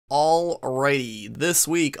Alrighty, this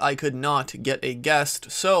week I could not get a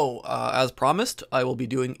guest, so as promised, I will be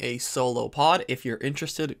doing a solo pod. If you're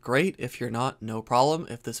interested, great. If you're not, no problem.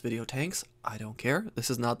 If this video tanks, I don't care. This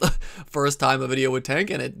is not the first time a video would tank,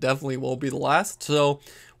 and it definitely won't be the last. So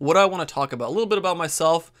what I want to talk about, a little bit about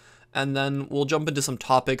myself, and then we'll jump into some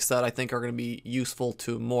topics that I think are going to be useful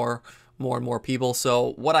to more and more people.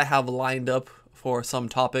 So what I have lined up for some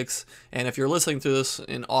topics, and if you're listening to this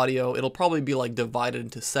in audio, it'll probably be like divided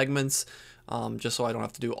into segments, just so I don't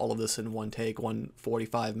have to do all of this in one take, one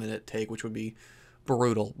 45-minute take, which would be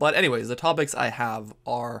brutal. But anyways, the topics I have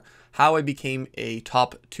are how I became a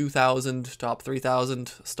top 2,000, top 3,000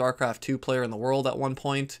 Starcraft 2 player in the world at one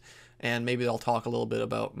point, and maybe I'll talk a little bit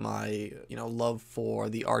about my, love for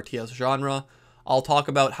the RTS genre. I'll talk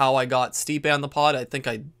about how I got Stipe on the pod. I think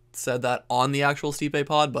I said that on the actual Stipe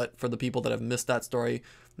pod, but for the people that have missed that story,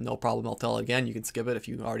 no problem, I'll tell it again. You can skip it if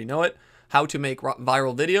you already know it. How to make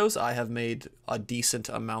viral videos. I have made a decent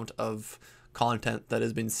amount of content that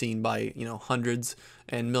has been seen by, hundreds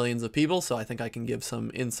and millions of people, so I think I can give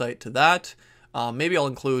some insight to that. Maybe I'll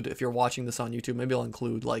include, if you're watching this on YouTube, maybe I'll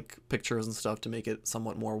include like pictures and stuff to make it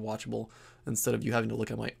somewhat more watchable instead of you having to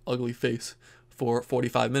look at my ugly face for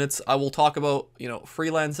 45 minutes. I will talk about,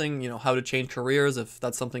 freelancing, how to change careers if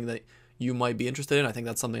that's something that you might be interested in. I think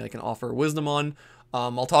that's something I can offer wisdom on.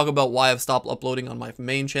 I'll talk about why I've stopped uploading on my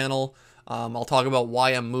main channel. I'll talk about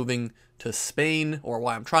why I'm moving to Spain, or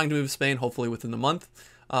why I'm trying to move to Spain, hopefully within the month.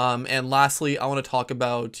 And lastly, I want to talk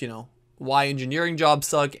about, why engineering jobs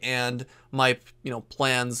suck, and my,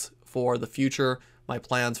 plans for the future, my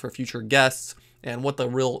plans for future guests, and what the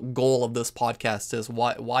real goal of this podcast is,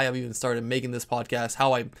 why I've even started making this podcast,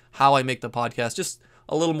 how I make the podcast, just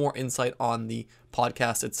a little more insight on the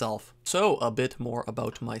podcast itself. So a bit more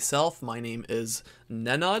about myself. My name is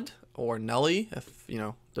Nenad, or Nelly, if,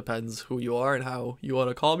 depends who you are and how you want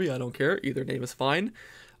to call me. I don't care. Either name is fine.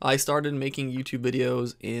 I started making YouTube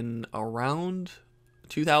videos in around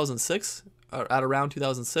 2006, at around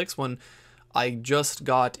 2006, when I just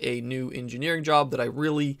got a new engineering job that I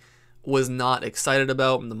really was not excited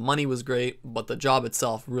about, and the money was great, but the job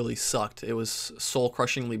itself really sucked. It was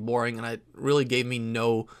soul-crushingly boring, and it really gave me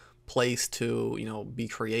no place to, be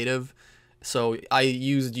creative. So I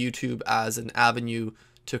used YouTube as an avenue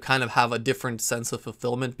to kind of have a different sense of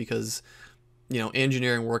fulfillment, because,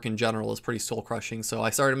 engineering work in general is pretty soul-crushing. So I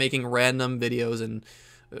started making random videos, and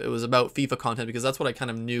it was about FIFA content, because that's what I kind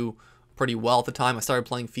of knew pretty well at the time. I started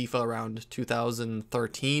playing FIFA around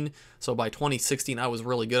 2013, so by 2016 I was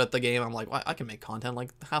really good at the game. I'm like, well, I can make content,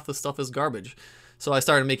 like half the stuff is garbage. So I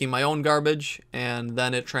started making my own garbage, and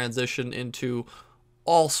then it transitioned into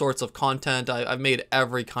all sorts of content. I've made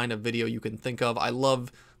every kind of video you can think of. I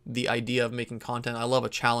love the idea of making content. I love a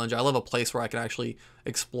challenge. I love a place where I can actually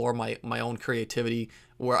explore my own creativity,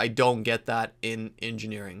 where I don't get that in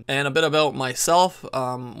engineering. And a bit about myself.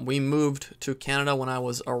 We moved to Canada when I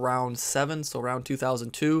was around 7, so around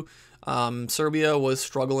 2002. Serbia was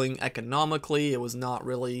struggling economically. It was not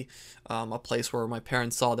really a place where my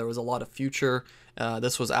parents saw there was a lot of future.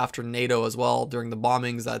 This was after NATO as well, during the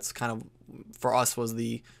bombings. That's kind of, for us, was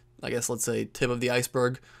the, I guess, let's say, tip of the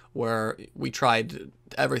iceberg, where we tried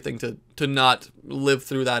everything to not live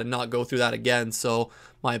through that and not go through that again. So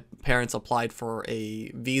my parents applied for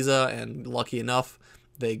a visa, and lucky enough,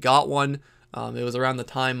 they got one. It was around the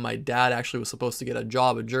time my dad actually was supposed to get a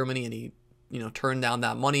job in Germany, and he, turned down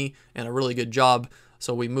that money and a really good job.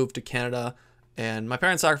 So we moved to Canada, and my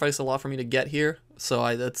parents sacrificed a lot for me to get here.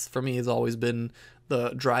 So that's, for me, has always been the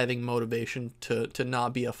driving motivation to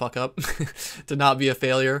not be a fuck up, to not be a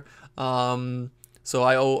failure. So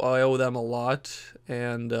I owe them a lot,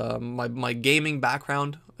 and my gaming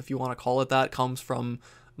background, if you want to call it that, comes from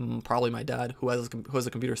probably my dad, who has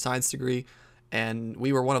a computer science degree, and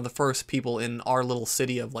we were one of the first people in our little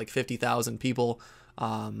city of like 50,000 people,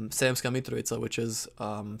 Sremska Mitrovica, which is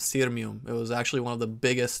Sirmium. It was actually one of the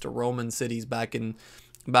biggest Roman cities back in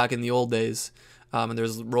the old days, and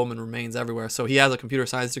there's Roman remains everywhere. So he has a computer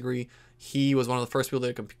science degree. He was one of the first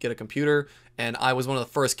people to get a computer, and I was one of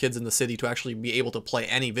the first kids in the city to actually be able to play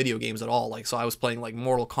any video games at all. Like, so I was playing like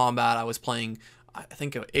Mortal Kombat, I was playing, I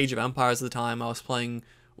think, Age of Empires at the time, I was playing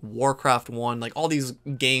Warcraft 1, like all these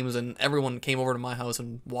games, and everyone came over to my house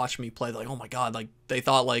and watched me play. Like, oh my god, like they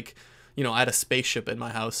thought like, I had a spaceship in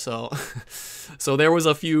my house. So so there was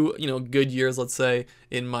a few, good years, let's say,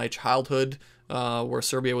 in my childhood, where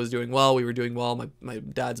Serbia was doing well, we were doing well, my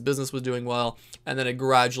dad's business was doing well, and then it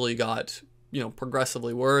gradually got,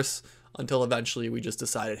 progressively worse, until eventually we just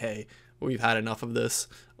decided, hey, we've had enough of this,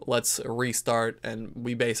 let's restart. And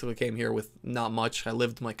we basically came here with not much. I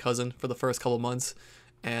lived with my cousin for the first couple months,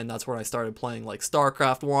 and that's where I started playing like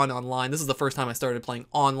Starcraft 1 online. This is the first time I started playing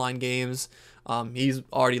online games. He's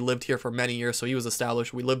already lived here for many years, so he was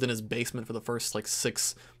established. We lived in his basement for the first like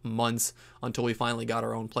 6 months until we finally got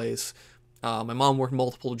our own place. My mom worked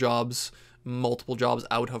multiple jobs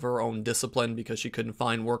out of her own discipline because she couldn't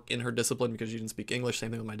find work in her discipline because she didn't speak English.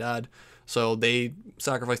 Same thing with my dad. So they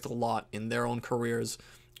sacrificed a lot in their own careers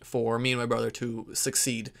for me and my brother to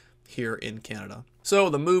succeed here in Canada. So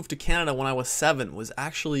the move to Canada when I was 7 was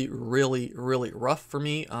actually really, really rough for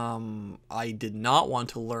me. I did not want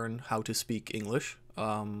to learn how to speak English.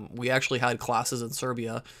 We actually had classes in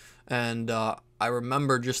Serbia, and I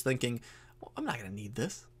remember just thinking, well, I'm not going to need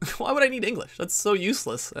this. Why would I need English? That's so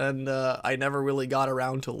useless. And I never really got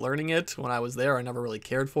around to learning it when I was there. I never really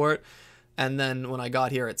cared for it. And then when I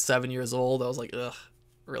got here at 7 years old, I was like, ugh,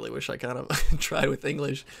 really wish I kind of tried with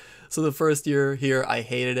English. So the first year here, I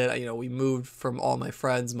hated it. You know, we moved from all my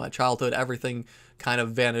friends, my childhood, everything kind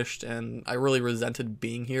of vanished, and I really resented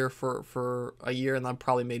being here for a year, and that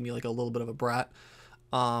probably made me like a little bit of a brat.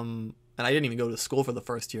 And I didn't even go to school for the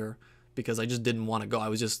first year because I just didn't want to go. I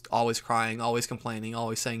was just always crying, always complaining,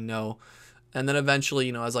 always saying no. And then eventually,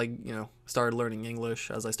 you know, as I, started learning English,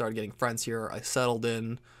 as I started getting friends here, I settled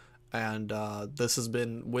in, and this has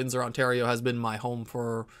been, Windsor, Ontario has been my home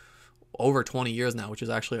for over 20 years now, which is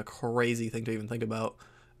actually a crazy thing to even think about.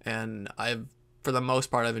 And for the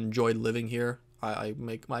most part, I've enjoyed living here. I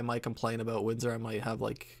might complain about Windsor. I might have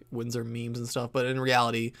like Windsor memes and stuff, but in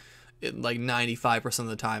reality, like 95% of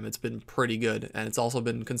the time, it's been pretty good, and it's also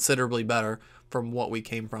been considerably better from what we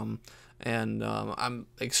came from. And I'm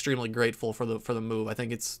extremely grateful for the move. I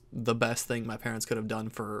think it's the best thing my parents could have done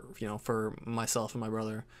for myself and my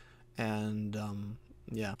brother. And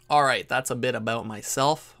yeah. All right, that's a bit about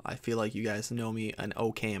myself. I feel like you guys know me an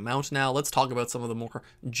okay amount now. Let's talk about some of the more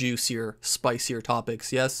juicier, spicier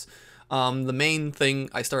topics. Yes, the main thing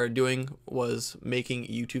I started doing was making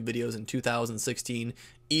YouTube videos in 2016.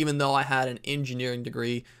 Even though I had an engineering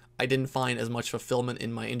degree, I didn't find as much fulfillment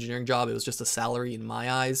in my engineering job. It was just a salary in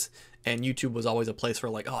my eyes. And YouTube was always a place where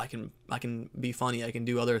like, oh, I can be funny, I can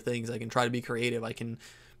do other things, I can try to be creative, I can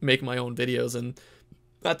make my own videos. And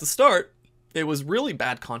at the start, it was really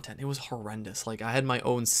bad content. It was horrendous. Like, I had my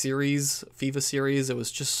own series, FIFA series. It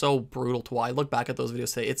was just so brutal to watch. I look back at those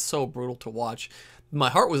videos today, it's so brutal to watch. My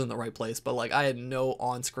heart was in the right place, but like I had no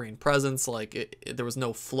on-screen presence. Like there was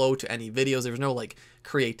no flow to any videos. There was no like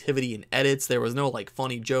creativity in edits. There was no like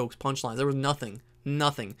funny jokes, punchlines. There was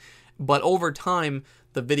nothing. But over time,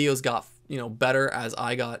 the videos got better as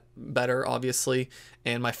I got better, obviously.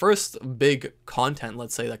 And my first big content,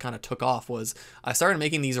 let's say, that kind of took off was I started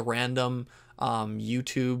making these random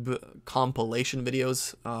YouTube compilation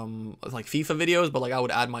videos, like FIFA videos, but like I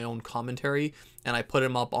would add my own commentary and I put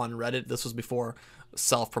them up on Reddit. This was before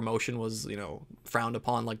self-promotion was frowned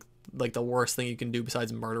upon. Like the worst thing you can do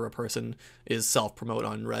besides murder a person is self-promote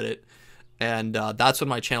on Reddit. And that's when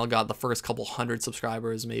my channel got the first couple hundred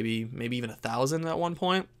subscribers, maybe even 1,000 at one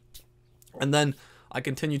point. And then I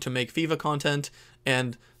continued to make FIFA content,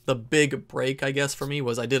 and the big break, I guess, for me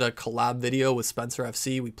was I did a collab video with Spencer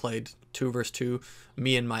FC. We played 2 versus 2,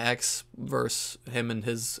 me and my ex versus him and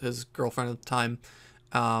his girlfriend at the time.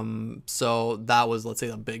 So that was, let's say,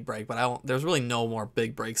 the big break. But there's really no more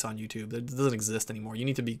big breaks on YouTube. It doesn't exist anymore. You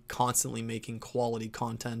need to be constantly making quality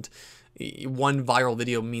content. One viral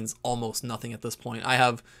video means almost nothing at this point. I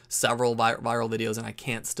have several viral videos, and I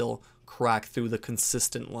can't still crack through the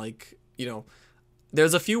consistent, like,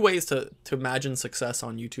 there's a few ways to imagine success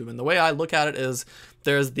on YouTube. And the way I look at it is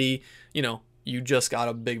there's the, you just got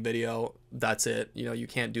a big video, that's it. You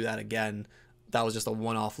can't do that again. That was just a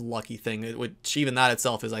one-off lucky thing, which even that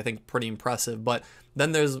itself is, I think, pretty impressive. But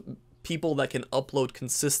then there's people that can upload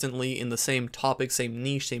consistently in the same topic, same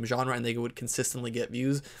niche, same genre, and they would consistently get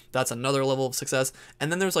views. That's another level of success.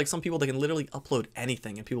 And then there's like some people that can literally upload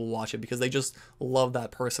anything and people watch it because they just love that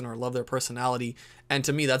person or love their personality. And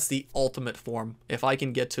to me, that's the ultimate form. If I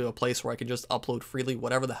can get to a place where I can just upload freely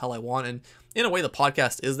whatever the hell I want, and in a way the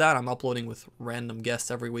podcast is that. I'm uploading with random guests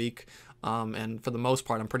every week, and for the most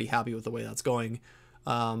part I'm pretty happy with the way that's going.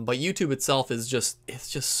 But YouTube itself is it's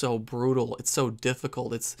just so brutal. It's so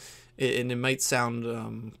difficult. And it might sound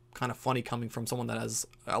kind of funny coming from someone that has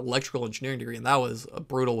an electrical engineering degree, and that was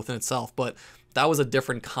brutal within itself. But that was a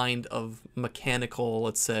different kind of mechanical,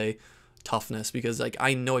 let's say, toughness, because like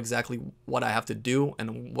I know exactly what I have to do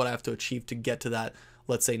and what I have to achieve to get to that,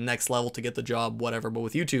 let's say, next level, to get the job, whatever. But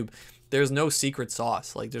with YouTube, there's no secret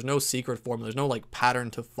sauce. Like there's no secret formula. There's no like pattern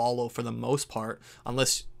to follow for the most part,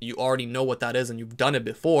 unless you already know what that is and you've done it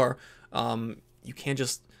before. You can't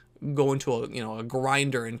just go into a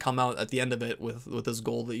grinder and come out at the end of it with this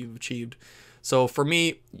goal that you've achieved. So for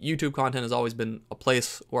me, YouTube content has always been a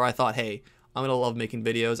place where I thought, hey, I'm gonna love making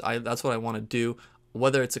videos. That's what I want to do.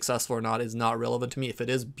 Whether it's successful or not is not relevant to me. If it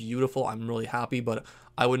is beautiful, I'm really happy, but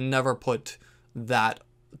I would never put that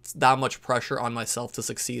much pressure on myself to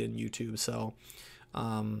succeed in YouTube. So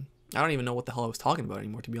I don't even know what the hell I was talking about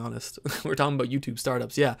anymore, to be honest. We're talking about YouTube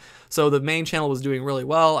startups. Yeah. So the main channel was doing really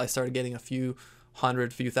well. I started getting a few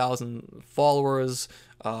thousand followers.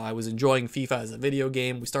 I was enjoying FIFA as a video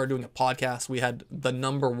game. We started doing a podcast. We had the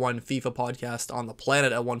 #1 FIFA podcast on the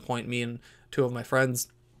planet at one point, me and two of my friends.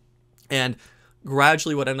 And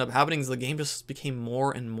gradually what ended up happening is the game just became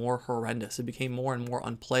more and more horrendous. It became more and more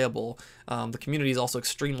unplayable. The community is also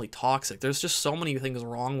extremely toxic. There's just so many things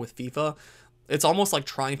wrong with FIFA. It's almost like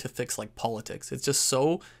trying to fix like politics. It's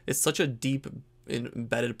such a deep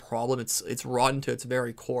embedded problem. It's rotten to its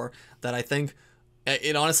very core that I think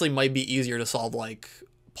it honestly might be easier to solve like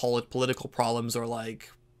political problems or like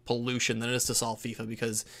pollution than it is to solve FIFA,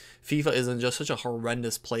 because FIFA is in just such a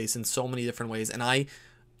horrendous place in so many different ways, and I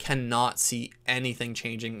cannot see anything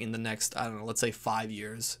changing in the next, I don't know, let's say 5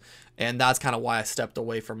 years. And that's kind of why I stepped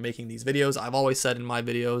away from making these videos. I've always said in my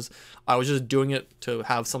videos, I was just doing it to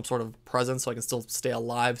have some sort of presence so I can still stay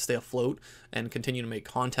alive, stay afloat, and continue to make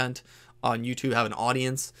content on YouTube, have an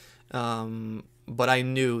audience. But I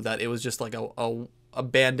knew that it was just like a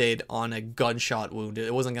band-aid on a gunshot wound.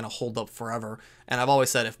 It wasn't going to hold up forever. And I've always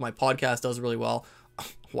said, if my podcast does really well,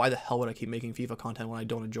 why the hell would I keep making FIFA content when I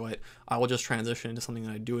don't enjoy it? I will just transition into something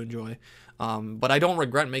that I do enjoy. But I don't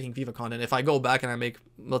regret making FIFA content. If I go back and I make,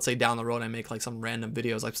 let's say down the road, I make like some random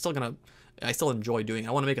videos, I still enjoy doing it.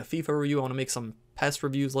 I want to make a FIFA review. I want to make some PES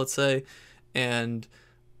reviews, let's say. And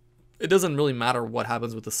it doesn't really matter what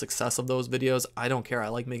happens with the success of those videos. I don't care. I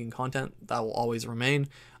like making content. That will always remain.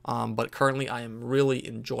 But currently I am really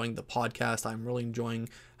enjoying the podcast. I'm really enjoying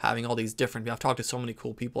having all these different, I've talked to so many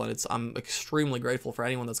cool people, and I'm extremely grateful for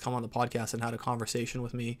anyone that's come on the podcast and had a conversation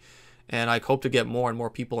with me. And I hope to get more and more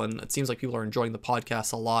people, and it seems like people are enjoying the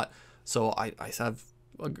podcast a lot. So I have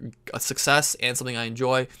a success and something I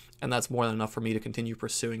enjoy, and that's more than enough for me to continue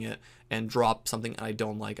pursuing it and drop something I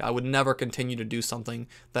don't like. I would never continue to do something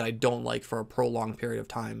that I don't like for a prolonged period of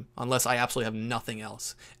time unless I absolutely have nothing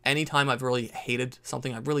else. Anytime I've really hated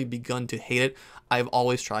something, I've really begun to hate it, I've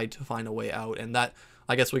always tried to find a way out, and that,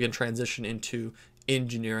 I guess we can transition into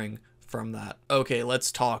engineering from that. Okay,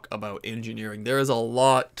 let's talk about engineering. There is a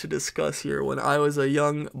lot to discuss here. When I was a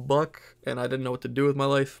young buck and I didn't know what to do with my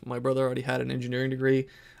life, my brother already had an engineering degree.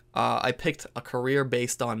 I picked a career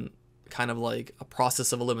based on kind of like a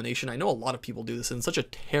process of elimination. I know a lot of people do this, and it's such a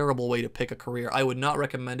terrible way to pick a career. I would not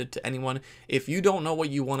recommend it to anyone. If you don't know what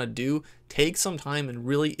you want to do, take some time and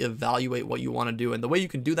really evaluate what you want to do. And the way you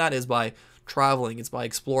can do that is by traveling. It's by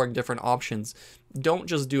exploring different options. Don't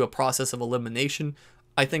just do a process of elimination.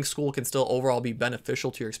 I think school can still overall be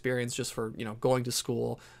beneficial to your experience, just for, going to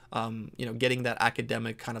school, getting that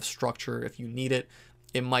academic kind of structure. If you need it,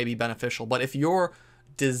 it might be beneficial. But if your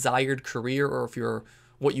desired career, or if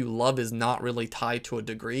what you love is not really tied to a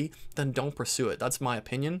degree, then don't pursue it. That's my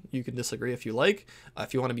opinion. You can disagree if you like.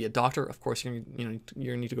 If you want to be a doctor, of course you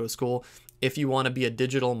need to go to school. If you want to be a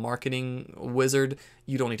digital marketing wizard,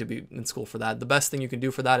 you don't need to be in school for that. The best thing you can do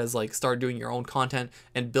for that is like start doing your own content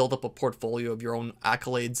and build up a portfolio of your own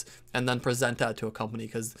accolades, and then present that to a company,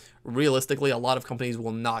 because realistically a lot of companies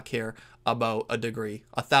will not care about a degree.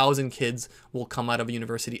 1,000 kids will come out of a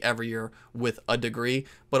university every year with a degree,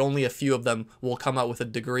 but only a few of them will come out with a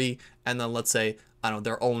degree and then, let's say, I don't know,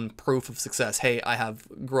 their own proof of success. Hey, I have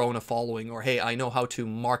grown a following, or hey, I know how to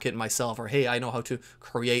market myself, or hey, I know how to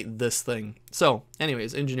create this thing. So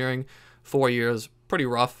anyways, engineering, 4 years, pretty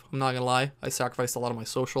rough. I'm not gonna lie. I sacrificed a lot of my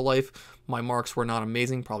social life. My marks were not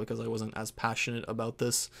amazing, probably because I wasn't as passionate about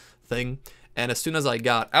this thing. And as soon as I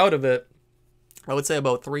got out of it, I would say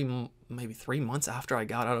about maybe 3 months after I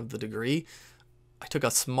got out of the degree, I took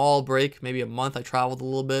a small break, maybe a month. I traveled a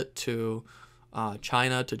little bit to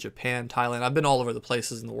China, to Japan, Thailand. I've been all over the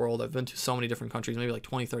places in the world. I've been to so many different countries, maybe like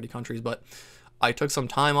 20, 30 countries, but I took some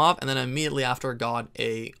time off, and then immediately after got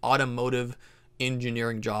a automotive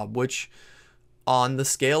engineering job, which on the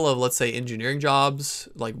scale of, let's say, engineering jobs,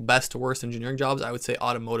 like best to worst engineering jobs, I would say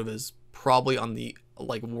automotive is probably on the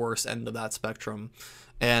like worst end of that spectrum.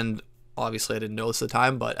 And obviously I didn't know this at the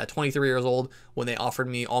time, but at 23 years old, when they offered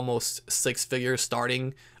me almost 6 figures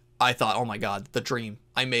starting, I thought, oh my God, the dream.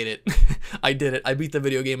 I made it. I did it. I beat the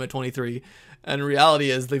video game at 23. And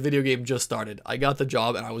reality is the video game just started. I got the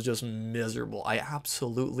job and I was just miserable. I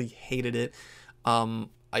absolutely hated it. I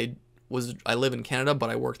live in Canada, but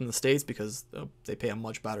I worked in the States because they pay a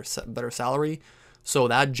much better salary. So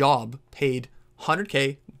that job paid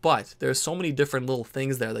 100K, but there's so many different little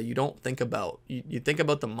things there that you don't think about. You think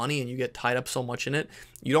about the money and you get tied up so much in it,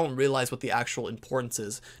 you don't realize what the actual importance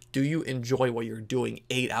is. Do you enjoy what you're doing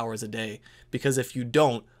 8 hours a day? Because if you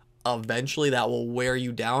don't, eventually that will wear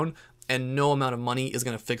you down, and no amount of money is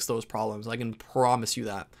going to fix those problems. I can promise you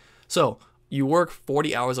that. So you work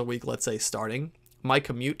 40 hours a week, let's say, starting. My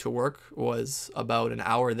commute to work was about an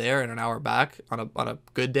hour there and an hour back on a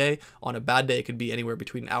good day. On a bad day, it could be anywhere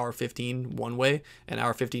between an hour 15 one way and an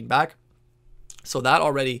hour 15 back. So that's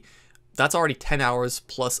already 10 hours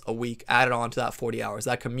plus a week added on to that 40 hours.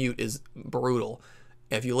 That commute is brutal.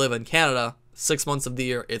 If you live in Canada, 6 months of the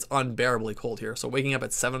year, it's unbearably cold here. So waking up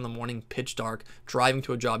at 7 in the morning, pitch dark, driving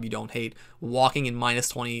to a job you don't hate, walking in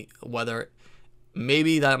 -20 weather.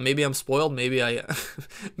 Maybe I'm spoiled. Maybe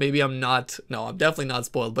I'm not. No, I'm definitely not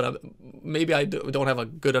spoiled. But maybe I don't have a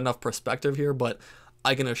good enough perspective here. But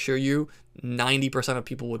I can assure you, 90% of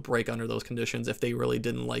people would break under those conditions if they really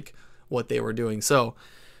didn't like what they were doing. So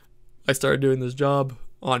I started doing this job.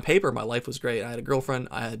 On paper, my life was great. I had a girlfriend.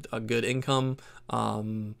 I had a good income,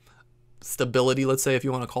 stability, let's say, if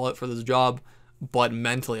you want to call it, for this job. But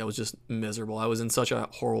mentally, I was just miserable. I was in such a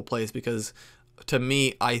horrible place because, to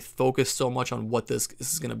me, I focused so much on what this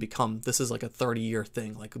is going to become. This is like a 30-year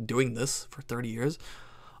thing. Like, doing this for 30 years,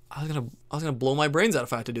 I was gonna blow my brains out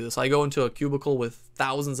if I had to do this. I go into a cubicle with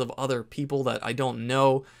thousands of other people that I don't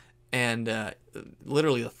know, and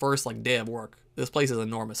literally the first day of work, this place is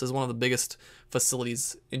enormous. This is one of the biggest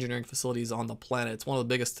facilities, engineering facilities on the planet. It's one of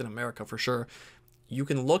the biggest in America for sure. You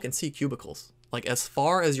can look and see cubicles. Like, as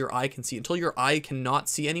far as your eye can see, until your eye cannot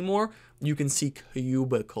see anymore, you can see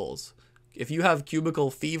cubicles. If you have cubicle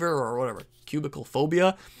fever or whatever, cubicle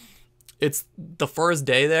phobia, it's the first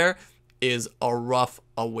day there is a rough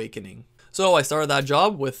awakening. So I started that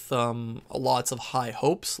job with lots of high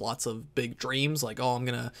hopes, lots of big dreams, like, oh, I'm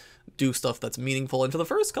gonna do stuff that's meaningful. And for the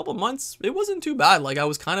first couple of months, it wasn't too bad. Like, I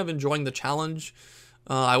was kind of enjoying the challenge.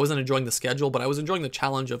 I wasn't enjoying the schedule, but I was enjoying the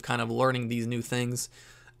challenge of kind of learning these new things.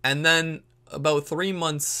 And then about 3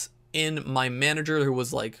 months in, my manager, who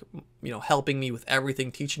was helping me with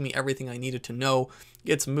everything, teaching me everything I needed to know,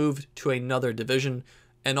 gets moved to another division.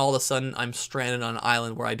 And all of a sudden, I'm stranded on an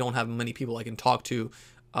island where I don't have many people I can talk to.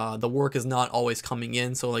 The work is not always coming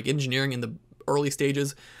in. So engineering in the early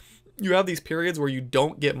stages, you have these periods where you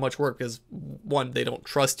don't get much work because, one, they don't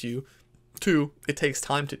trust you. Two, it takes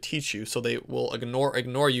time to teach you, so they will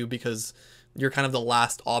ignore you because you're kind of the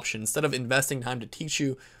last option. Instead of investing time to teach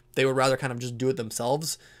you, they would rather kind of just do it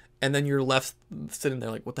themselves. And then you're left sitting there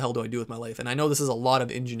like, what the hell do I do with my life? And I know this is a lot of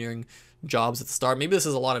engineering jobs at the start. Maybe this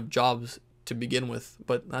is a lot of jobs to begin with,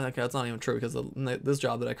 but that's not even true because this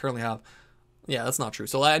job that I currently have, yeah, that's not true.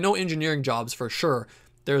 So I know engineering jobs for sure.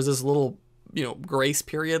 There's this little, grace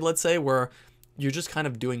period, let's say, where you're just kind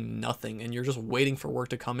of doing nothing and you're just waiting for work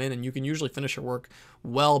to come in, and you can usually finish your work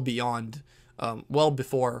well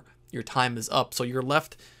before your time is up. So you're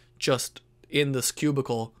left just in this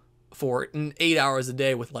cubicle for 8 hours a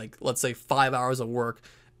day with let's say 5 hours of work,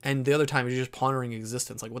 and the other time you're just pondering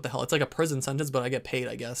existence. Like, what the hell? It's like a prison sentence, but I get paid,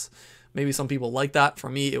 I guess. Maybe some people like that. For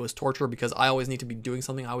me, it was torture because I always need to be doing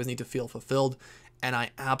something. I always need to feel fulfilled, and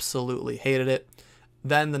I absolutely hated it.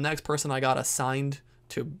 Then the next person I got assigned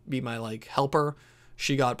to be my helper,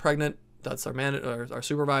 she got pregnant. That's our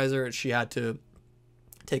supervisor, and she had to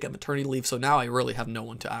take a maternity leave. So now I really have no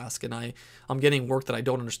one to ask, and I'm getting work that I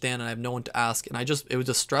don't understand, and I have no one to ask. And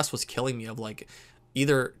the stress was killing me of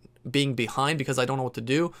either being behind because I don't know what to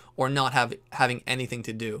do, or not having anything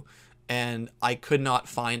to do. And I could not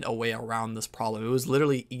find a way around this problem. It was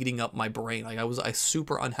literally eating up my brain. I was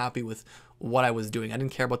super unhappy with what I was doing. I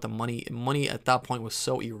didn't care about the money. Money at that point was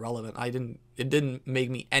so irrelevant. It didn't make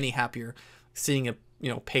me any happier seeing a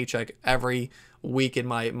paycheck every week in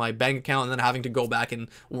my bank account, and then having to go back and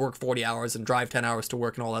work 40 hours and drive 10 hours to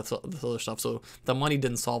work and all that other stuff. So the money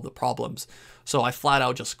didn't solve the problems. So I flat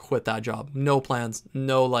out just quit that job. No plans,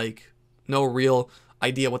 no real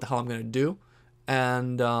idea what the hell I'm gonna do.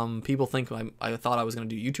 And people think I thought I was gonna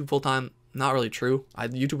do YouTube full time. Not really true.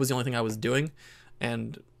 YouTube was the only thing I was doing,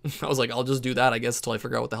 and I was like, I'll just do that, I guess, until I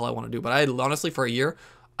figure out what the hell I want to do. But honestly, for a year,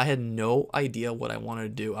 I had no idea what I wanted to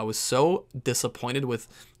do. I was so disappointed with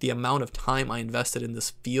the amount of time I invested in this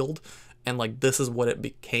field, and this is what it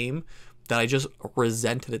became, that I just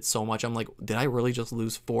resented it so much. I'm like, did I really just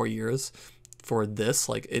lose 4 years for this?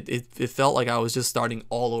 It felt like I was just starting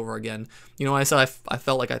all over again. When I said I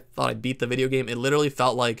felt like I thought I beat the video game, it literally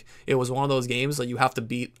felt like it was one of those games that you have to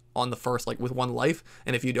beat on the first, with one life,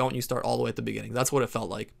 and if you don't, you start all the way at the beginning. That's what it felt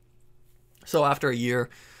like. So after a year,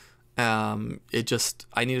 I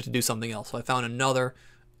needed to do something else. So I found another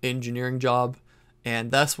engineering job,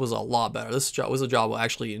 And this was a lot better. This job was a job I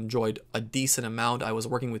actually enjoyed a decent amount. I was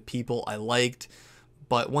working with people I liked,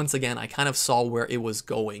 but once again, I kind of saw where it was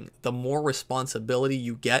going. The more responsibility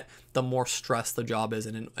you get, the more stress the job is.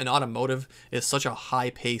 And in automotive is such a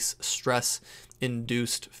high pace, stress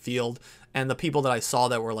induced field. And the people that I saw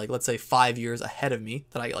that were like, let's say 5 years ahead of me,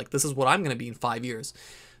 that I like, this is what I'm going to be in 5 years.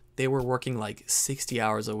 They were working like 60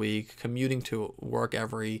 hours a week, commuting to work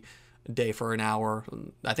every day for an hour.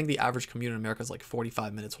 I think the average commute in America is like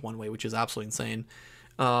 45 minutes one way, which is absolutely insane.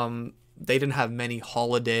 They didn't have many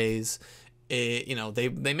holidays. They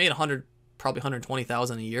made 100, probably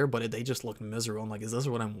 120,000 a year, but they just looked miserable. I'm like, is this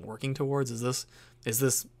what I'm working towards? Is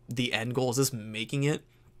this the end goal? Is this making it?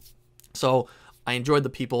 So I enjoyed the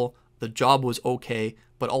people. The job was okay,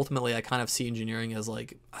 but ultimately I kind of see engineering as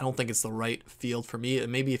like, I don't think it's the right field for me.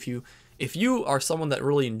 And maybe if you are someone that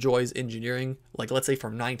really enjoys engineering, like let's say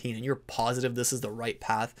from 19, and you're positive this is the right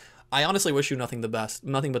path, I honestly wish you nothing but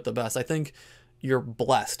the best. I think you're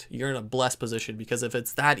blessed. You're in a blessed position, because if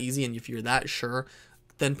it's that easy and if you're that sure,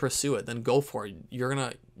 then pursue it. Then go for it.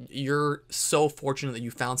 You're so fortunate that you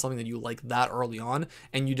found something that you like that early on,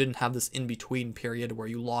 and you didn't have this in-between period where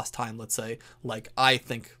you lost time, let's say. Like I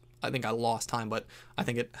think I lost time, but I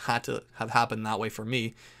think it had to have happened that way for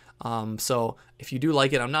me. So if you do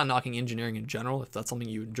like it, I'm not knocking engineering in general. If that's something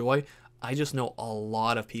you enjoy, I just know a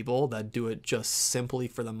lot of people that do it just simply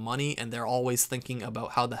for the money, and they're always thinking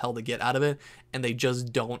about how the hell to get out of it, and they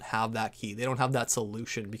just don't have that key. They don't have that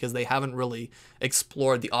solution because they haven't really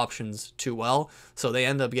explored the options too well. So they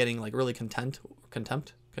end up getting like really content. I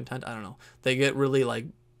don't know. They get really like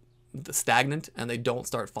stagnant, and they don't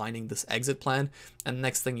start finding this exit plan. And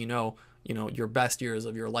next thing you know, your best years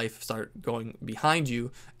of your life start going behind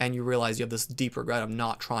you, and you realize you have this deep regret of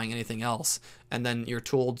not trying anything else. And then you're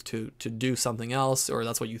told to do something else, or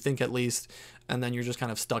that's what you think at least. And then you're just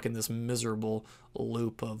kind of stuck in this miserable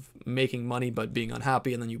loop of making money but being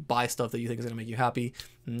unhappy. And then you buy stuff that you think is going to make you happy.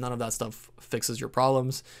 None of that stuff fixes your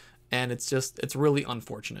problems. And it's really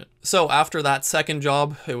unfortunate. So after that second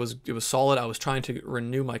job, it was solid. I was trying to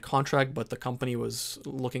renew my contract, but the company was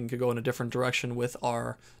looking to go in a different direction with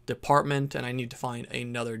our department, and I need to find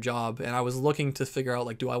another job. And I was looking to figure out,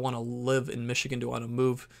 like, do I want to live in Michigan? Do I want to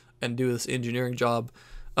move and do this engineering job,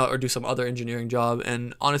 or do some other engineering job?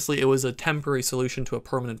 And honestly, it was a temporary solution to a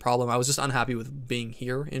permanent problem. I was just unhappy with being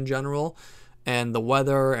here in general, and the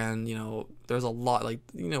weather, and there's a lot, like,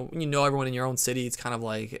 everyone in your own city. It's kind of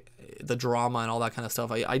like the drama and all that kind of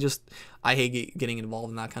stuff. I hate getting involved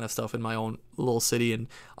in that kind of stuff in my own little city, and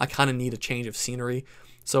I kind of need a change of scenery.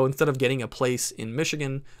 So instead of getting a place in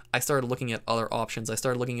Michigan, I started looking at other options. I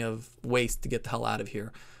started looking at ways to get the hell out of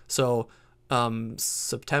here. So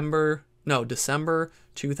December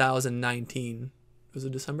 2019. Was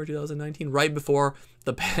it December 2019? Right before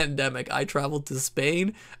the pandemic, I traveled to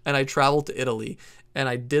Spain and I traveled to Italy. And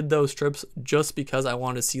I did those trips just because I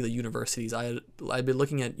wanted to see the universities. I'd been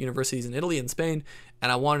looking at universities in Italy and Spain, and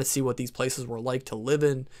I wanted to see what these places were like to live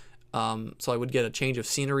in. So I would get a change of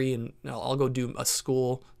scenery, and I'll go do a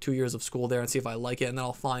school, 2 years of school there, and see if I like it. And then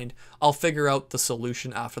I'll figure out the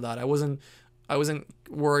solution after that. I wasn't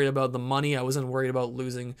worried about the money. I wasn't worried about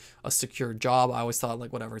losing a secure job. I always thought,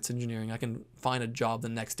 like, whatever, it's engineering. I can find a job the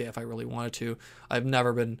next day if I really wanted to. I've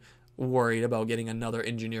never been worried about getting another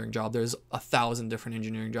engineering job. There's 1,000 different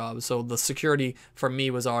engineering jobs. So the security for me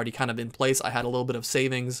was already kind of in place. I had a little bit of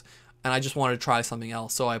savings, and I just wanted to try something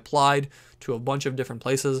else. So I applied to a bunch of different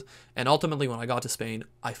places, and ultimately when I got to Spain,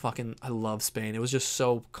 I love Spain. It was just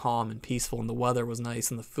so calm and peaceful, and the weather was nice,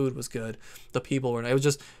 and the food was good. The people were nice. It was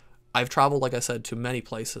just, I've traveled, like I said, to many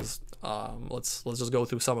places. Let's just go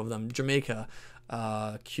through some of them. Jamaica,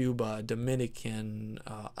 Cuba, Dominican,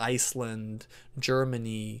 Iceland,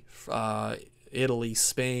 Germany, Italy,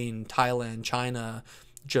 Spain, Thailand, China,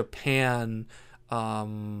 Japan.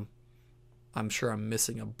 I'm sure I'm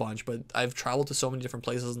missing a bunch, but I've traveled to so many different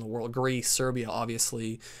places in the world. Greece, Serbia,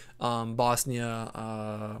 obviously,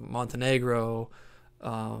 Bosnia, Montenegro.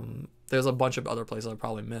 There's a bunch of other places I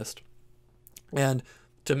probably missed. And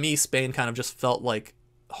to me, Spain kind of just felt like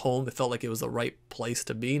home. It felt like it was the right place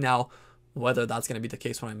to be. Now, whether that's going to be the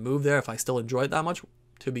case when I move there, if I still enjoy it that much,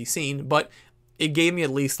 to be seen. But it gave me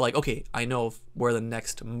at least, like, okay, I know where the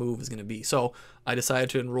next move is going to be. So I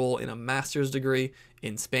decided to enroll in a master's degree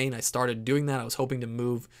in Spain. I started doing that. I was hoping to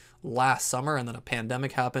move last summer, and then a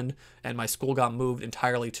pandemic happened, and my school got moved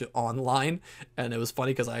entirely to online. And it was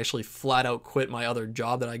funny because I actually flat out quit my other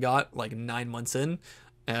job that I got like 9 months in.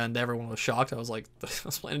 And everyone was shocked. I was like, I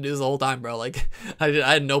was planning to do this the whole time, bro. Like, I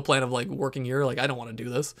had no plan of like working here. Like, I don't want to do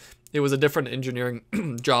this. It was a different engineering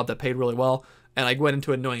job that paid really well. And I went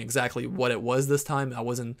into it knowing exactly what it was this time. I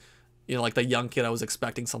wasn't, you know, like the young kid, I was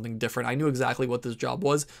expecting something different. I knew exactly what this job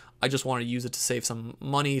was. I just wanted to use it to save some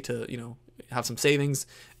money, to, you know, have some savings,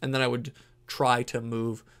 and then I would try to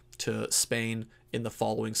move to Spain in the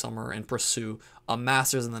following summer and pursue a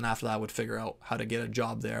master's, and then after that I would figure out how to get a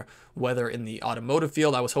job there, whether in the automotive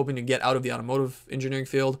field. I was hoping to get out of the automotive engineering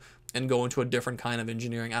field and go into a different kind of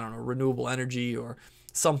engineering, I don't know, renewable energy or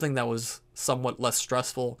something that was somewhat less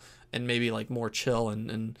stressful and maybe like more chill,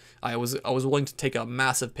 and I was willing to take a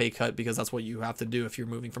massive pay cut because that's what you have to do if you're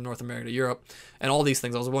moving from North America to Europe, and all these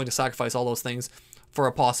things. I was willing to sacrifice all those things for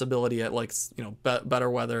a possibility at, like, you know, better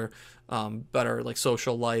weather, better like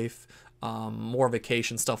social life, more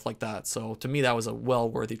vacation, stuff like that. So to me, that was a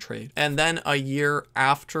well-worthy trade. And then a year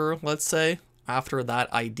after, let's say, after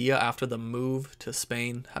that idea, after the move to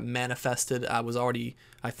Spain manifested,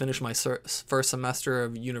 I finished my first semester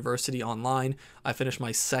of university online. I finished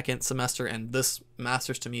my second semester, and this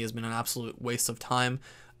master's to me has been an absolute waste of time.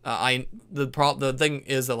 The thing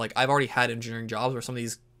is that, like, I've already had engineering jobs where some of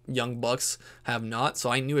these young bucks have not, so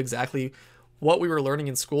I knew exactly what we were learning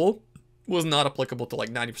in school was not applicable to like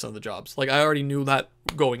 90% of the jobs. Like, I already knew that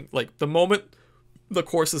going, like, the moment the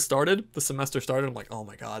courses started, the semester started, I'm like, oh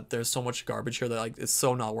my god, there's so much garbage here that, like, it's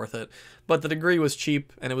so not worth it. But the degree was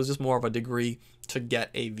cheap, and it was just more of a degree to get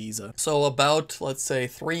a visa. So about, let's say,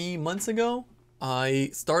 3 months ago, I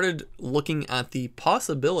started looking at the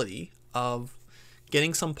possibility of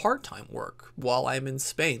getting some part-time work while I'm in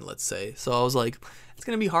Spain, let's say. So I was like, it's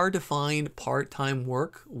gonna be hard to find part-time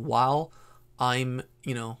work while I'm,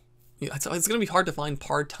 you know, it's gonna be hard to find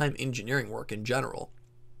part-time engineering work in general.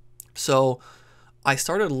 So I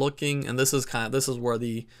started looking, and this is where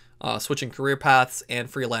the switching career paths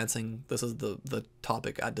and freelancing, this is the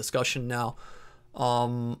topic at discussion now.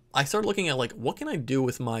 I started looking at, like, what can I do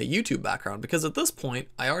with my YouTube background? Because at this point,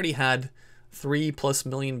 I already had 3+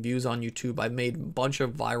 million views on YouTube. I made a bunch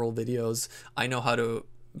of viral videos. I know how to,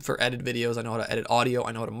 for edit videos, I know how to edit audio,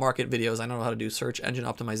 I know how to market videos, I know how to do search engine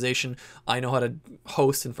optimization, I know how to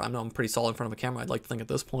host, and I know I'm pretty solid in front of a camera, I'd like to think at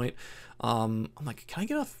this point. I'm like, can I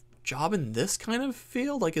get a job in this kind of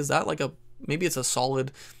field? Like, is that like maybe it's a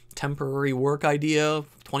solid temporary work idea,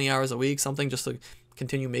 20 hours a week, something, just to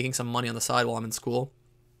continue making some money on the side while I'm in school.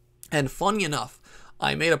 And funny enough,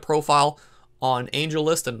 I made a profile on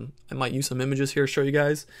AngelList, and I might use some images here to show you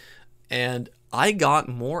guys, and I got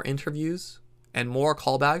more interviews and more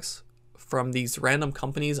callbacks from these random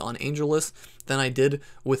companies on AngelList than I did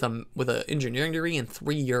with an engineering degree and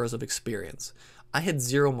 3 years of experience. I had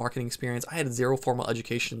zero marketing experience. I had zero formal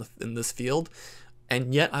education in this field,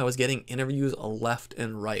 and yet I was getting interviews left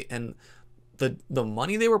and right. And the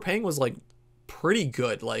money they were paying was, like, pretty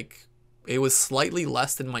good. Like, it was slightly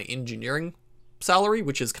less than my engineering salary,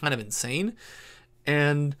 which is kind of insane.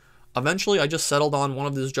 And eventually, I just settled on one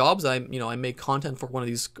of these jobs. I make content for one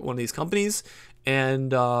of these companies,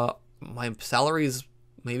 and my salary is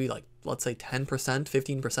maybe, like, let's say 10%,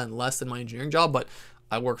 15% less than my engineering job, but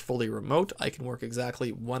I work fully remote. I can work exactly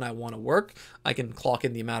when I want to work. I can clock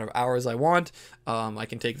in the amount of hours I want. I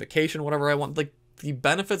can take vacation, whatever I want. Like, the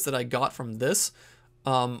benefits that I got from this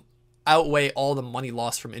outweigh all the money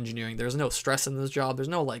lost from engineering. There's no stress in this job. There's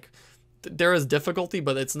no, like, there is difficulty,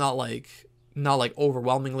 but it's not like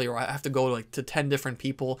overwhelmingly, or I have to go to 10 different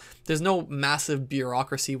people. There's no massive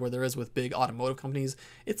bureaucracy where there is with big automotive companies.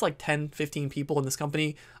 It's like 10, 15 people in this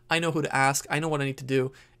company. I know who to ask. I know what I need to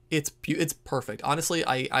do. It's perfect. Honestly,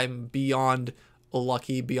 I'm beyond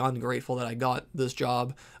lucky, beyond grateful that I got this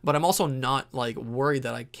job, but I'm also not, like, worried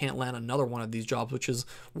that I can't land another one of these jobs, which is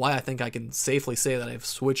why I think I can safely say that I've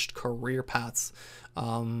switched career paths,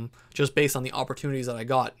 just based on the opportunities that I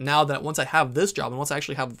got. Now that once I have this job and once I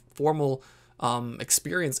actually have formal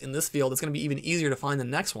experience in this field, it's going to be even easier to find the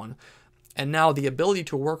next one. And now the ability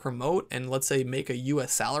to work remote and, let's say, make a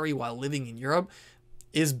US salary while living in Europe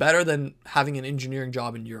is better than having an engineering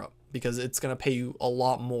job in Europe, because it's going to pay you a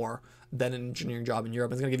lot more than an engineering job in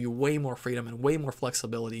Europe. It's going to give you way more freedom and way more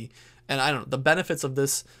flexibility. And I don't know, the benefits of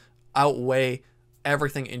this outweigh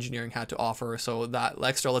everything engineering had to offer. So that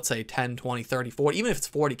extra, let's say 10, 20, 30, 40, even if it's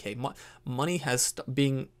 40K,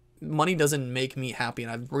 money doesn't make me happy.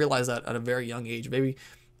 And I've realized that at a very young age. Maybe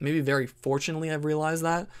very fortunately I've realized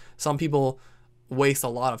that. Some people waste a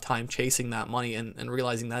lot of time chasing that money and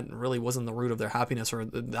realizing that really wasn't the root of their happiness, or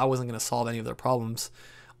that wasn't going to solve any of their problems.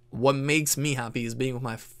 What makes me happy is being with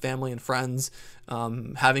my family and friends,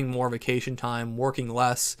 having more vacation time, working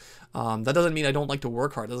less. That doesn't mean I don't like to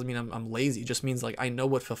work hard. It doesn't mean I'm lazy. It just means, like, I know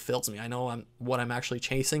what fulfills me. I know what I'm actually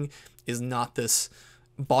chasing is not this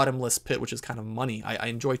bottomless pit, which is kind of money. I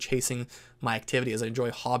enjoy chasing my activities. I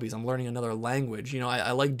enjoy hobbies. I'm learning another language.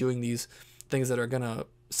 I like doing these things that are going to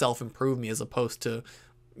self-improve me, as opposed to,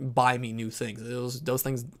 buy me new things. Those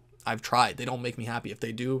things I've tried. They don't make me happy. If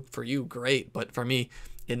they do for you, great. But for me,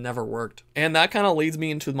 it never worked. And that kind of leads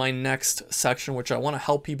me into my next section, which I want to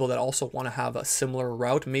help people that also want to have a similar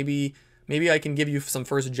route. Maybe I can give you some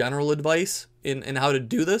first general advice in how to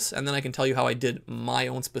do this, and then I can tell you how I did my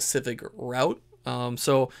own specific route.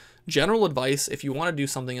 So general advice, if you want to do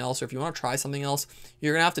something else, or if you want to try something else,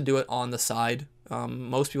 you're going to have to do it on the side.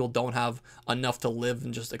 Most people don't have enough to live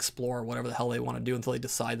and just explore whatever the hell they want to do until they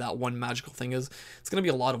decide that one magical thing is. It's going to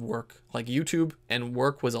be a lot of work. Like YouTube and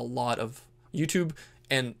work was a lot of YouTube,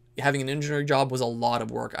 and having an engineering job was a lot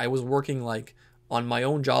of work. I was working like on my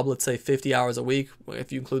own job, let's say 50 hours a week,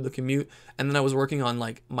 if you include the commute. And then I was working on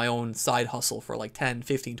like my own side hustle for like 10,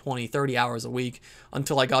 15, 20, 30 hours a week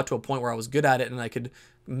until I got to a point where I was good at it and I could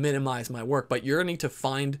minimize my work. But you're gonna need to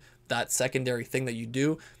find that secondary thing that you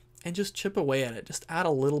do and just chip away at it. Just add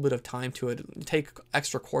a little bit of time to it. Take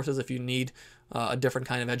extra courses if you need a different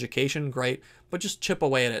kind of education, great. But just chip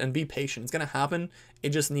away at it and be patient. It's gonna happen. It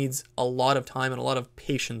just needs a lot of time and a lot of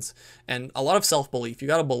patience and a lot of self-belief. You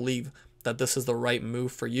gotta believe that this is the right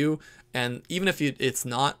move for you, and even if it's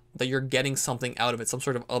not, that you're getting something out of it, some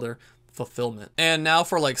sort of other fulfillment. And now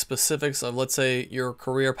for like specifics of, let's say your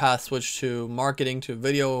career path switch to marketing, to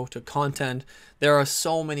video, to content, there are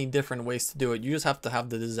so many different ways to do it. You just have to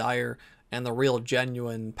have the desire and the real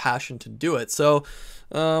genuine passion to do it. So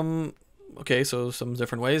okay, so some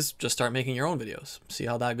different ways. Just start making your own videos. See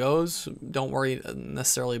how that goes. Don't worry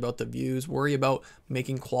necessarily about the views. Worry about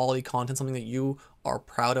making quality content, something that you are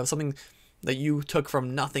proud of, something that you took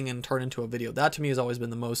from nothing and turned into a video. That to me has always been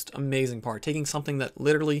the most amazing part. Taking something that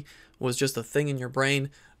literally was just a thing in your brain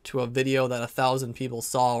to a video that 1,000 people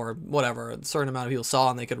saw, or whatever, a certain amount of people saw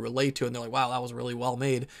and they could relate to it, and they're like, wow, that was really well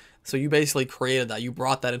made. So you basically created that. You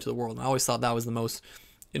brought that into the world. And I always thought that was the most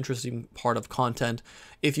interesting part of content.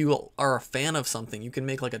 If you are a fan of something, you can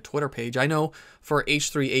make like a Twitter page. I know for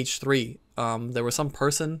H3H3, there was some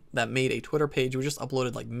person that made a Twitter page who just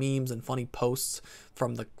uploaded like memes and funny posts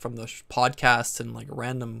from the podcasts and like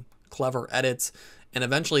random clever edits, and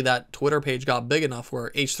eventually that Twitter page got big enough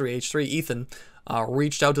where H3H3 Ethan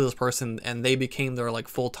reached out to this person, and they became their like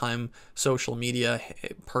full-time social media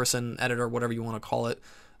person, editor, whatever you want to call it.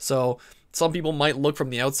 So some people might look from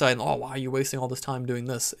the outside and, oh, why are you wasting all this time doing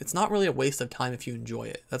this? It's not really a waste of time if you enjoy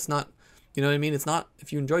it. That's not, you know what I mean? It's not,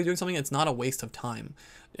 if you enjoy doing something, it's not a waste of time.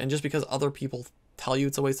 And just because other people tell you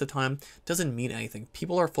it's a waste of time doesn't mean anything.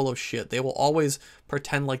 People are full of shit. They will always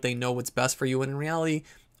pretend like they know what's best for you, and in reality,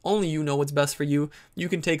 only you know what's best for you. You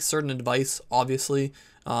can take certain advice, obviously,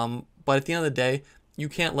 but at the end of the day, you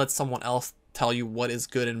can't let someone else tell you what is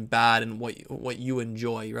good and bad and what you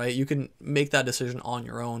enjoy, right? You can make that decision on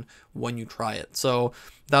your own when you try it. So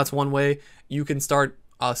that's one way. You can start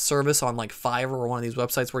a service on like Fiverr or one of these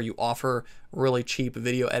websites where you offer really cheap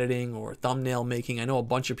video editing or thumbnail making. I know a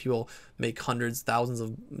bunch of people make hundreds, thousands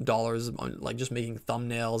of dollars on like just making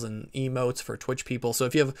thumbnails and emotes for Twitch people. So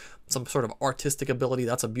if you have some sort of artistic ability,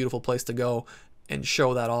 that's a beautiful place to go and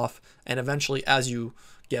show that off. And eventually, as you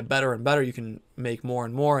get better and better, you can make more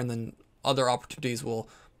and more, and then other opportunities will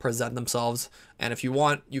present themselves. And if you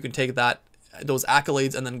want, you can take those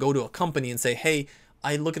accolades and then go to a company and say, hey,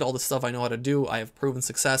 I look at all this stuff I know how to do. I have proven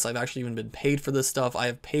success. I've actually even been paid for this stuff. I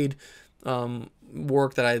have paid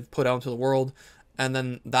work that I've put out into the world. And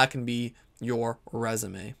then that can be your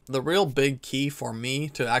resume. The real big key for me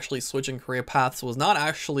to actually switching career paths was not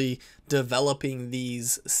actually developing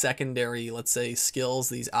these secondary, let's say, skills,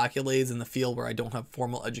 these accolades in the field where I don't have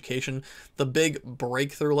formal education. The big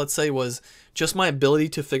breakthrough, let's say, was just my ability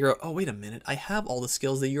to figure out, oh, wait a minute, I have all the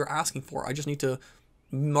skills that you're asking for. I just need to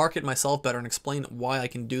market myself better and explain why I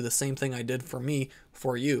can do the same thing I did for me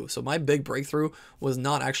for you. So my big breakthrough was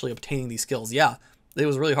not actually obtaining these skills. Yeah, it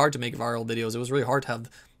was really hard to make viral videos. It was really hard to have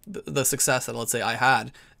the success that, let's say, I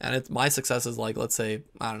had. And my success is like, let's say,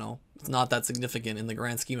 I don't know, it's not that significant in the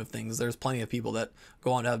grand scheme of things. There's plenty of people that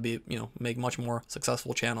go on to make much more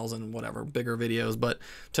successful channels and whatever, bigger videos. But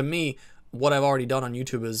to me, what I've already done on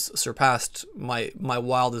YouTube has surpassed my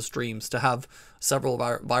wildest dreams. To have several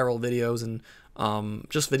viral videos and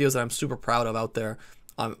just videos that I'm super proud of out there.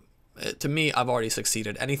 To me, I've already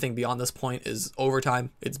succeeded. Anything beyond this point is overtime.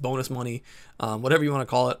 It's bonus money, whatever you want to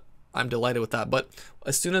call it. I'm delighted with that. But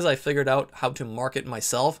as soon as I figured out how to market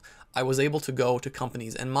myself, I was able to go to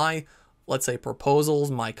companies, and my, let's say, proposals,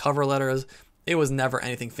 my cover letters, it was never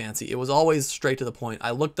anything fancy. It was always straight to the point.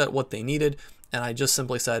 I looked at what they needed, and I just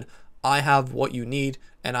simply said, I have what you need,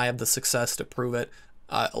 and I have the success to prove it.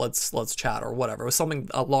 Let's chat, or whatever. It was something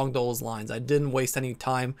along those lines. I didn't waste any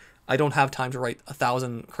time. I don't have time to write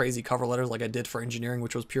 1,000 crazy cover letters like I did for engineering,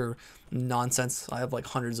 which was pure nonsense. I have like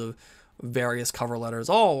hundreds of various cover letters.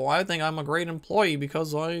 Oh, I think I'm a great employee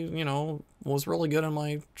because I, you know, was really good in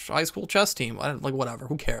my high school chess team. I don't, like, whatever.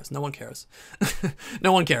 Who cares? No one cares.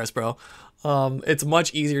 No one cares, bro. It's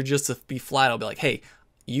much easier just to be flat. I'll be like, hey,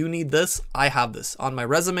 you need this. I have this on my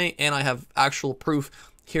resume and I have actual proof.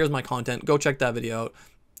 Here's my content. Go check that video out.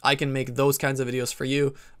 I can make those kinds of videos for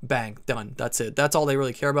you. Bang, done. That's it. That's all they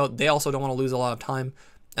really care about. They also don't want to lose a lot of time.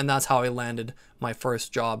 And that's how I landed my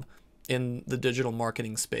first job in the digital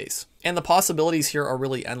marketing space. And the possibilities here are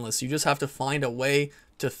really endless. You just have to find a way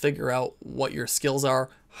to figure out what your skills are,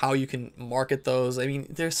 how you can market those. I mean,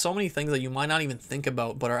 there's so many things that you might not even think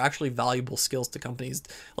about, but are actually valuable skills to companies.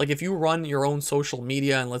 Like if you run your own social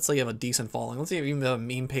media and let's say you have a decent following, let's say you even have a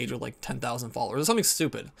meme page with like 10,000 followers or something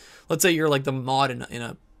stupid. Let's say you're like the mod in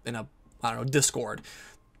a I don't know, Discord.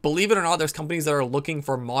 Believe it or not, there's companies that are looking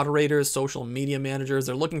for moderators, social media managers.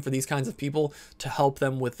 They're looking for these kinds of people to help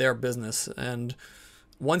them with their business. And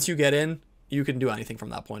once you get in, you can do anything from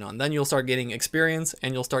that point on. Then you'll start getting experience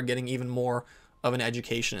and you'll start getting even more of an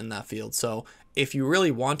education in that field. So if you really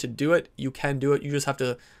want to do it, you can do it. You just have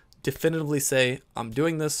to definitively say, I'm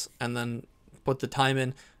doing this, and then put the time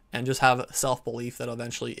in and just have self-belief that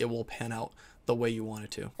eventually it will pan out the way you want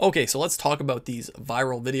it to. Okay, so let's talk about these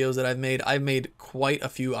viral videos that I've made. I've made quite a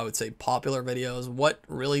few, I would say, popular videos. What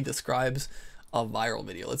really describes a viral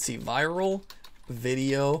video? Let's see, viral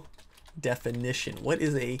video definition. What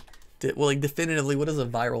is well, like definitively, what does a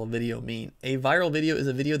viral video mean? A viral video is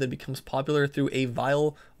a video that becomes popular through a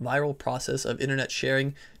viral process of internet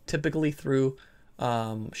sharing, typically through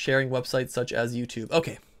sharing websites such as YouTube.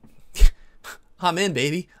 Okay, I'm in,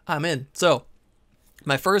 baby, I'm in. So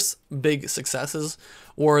my first big successes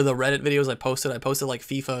were the Reddit videos I posted. I posted like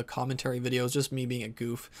FIFA commentary videos, just me being a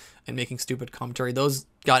goof and making stupid commentary. Those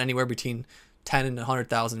got anywhere between 10 and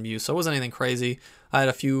 100,000 views, so it wasn't anything crazy. I had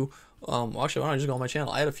a few, actually, why don't I just go on my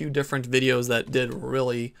channel? I had a few different videos that did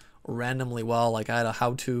really randomly well. Like I had a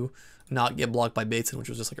how to not get blocked by Bateson, which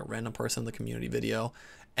was just like a random person in the community video.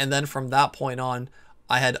 And then from that point on,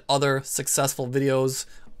 I had other successful videos.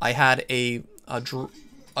 I had a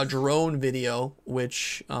drone video,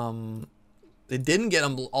 which it didn't get a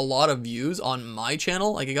lot of views on my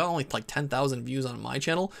channel. Like it got only like 10,000 views on my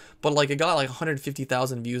channel, but like it got like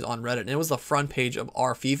 150,000 views on Reddit, and it was the front page of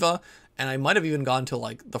our FIFA, and I might have even gone to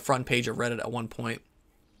like the front page of Reddit at one point.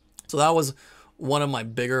 So that was one of my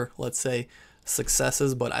bigger, let's say,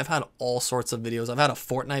 successes. But I've had all sorts of videos. I've had a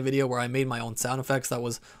Fortnite video where I made my own sound effects that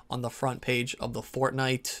was on the front page of the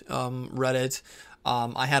Fortnite Reddit.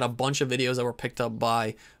 I had a bunch of videos that were picked up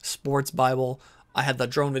by Sports Bible. I had the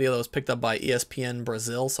drone video that was picked up by ESPN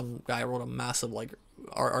Brazil. Some guy wrote a massive like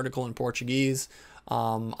article in Portuguese.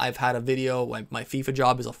 I've had a video, my FIFA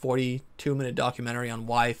job is a 42-minute documentary on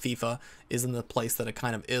why FIFA is in the place that it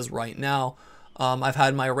kind of is right now. I've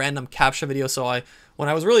had my random captcha video. So when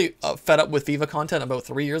I was really fed up with FIFA content about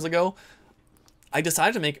 3 years ago, I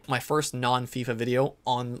decided to make my first non-FIFA video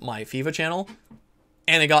on my FIFA channel.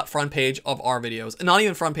 And it got front page of our videos. And not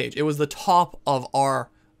even front page. It was the top of our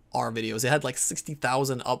videos. It had like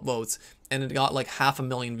 60,000 upvotes. And it got like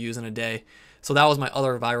 500,000 views in a day. So that was my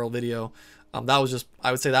other viral video. That was just,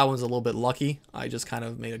 I would say that one's a little bit lucky. I just kind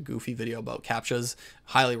of made a goofy video about captchas.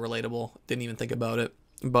 Highly relatable. Didn't even think about it.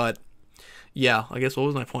 But yeah, I guess what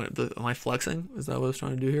was my point? Am I flexing? Is that what I was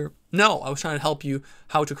trying to do here? No, I was trying to help you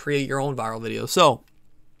how to create your own viral video. So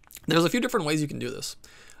there's a few different ways you can do this.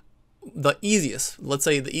 The easiest, let's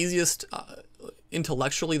say the easiest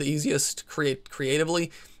intellectually, the easiest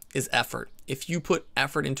creatively is effort. If you put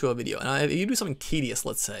effort into a video, and if you do something tedious,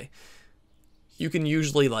 let's say, you can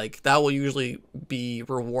usually that will usually be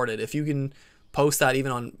rewarded. If you can post that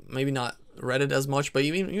even on, maybe not Reddit as much, but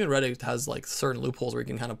even Reddit has like certain loopholes where you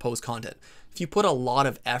can kind of post content. If you put a lot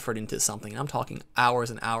of effort into something, and I'm talking hours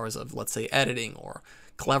and hours of, let's say, editing or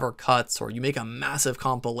clever cuts, or you make a massive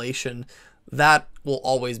compilation, that will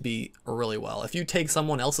always be really well. If you take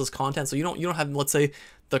someone else's content, so you don't have, let's say,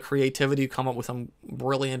 the creativity to come up with some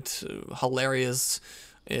brilliant, hilarious,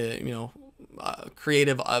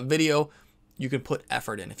 creative video, you can put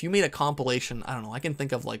effort in. If you made a compilation, I don't know, I can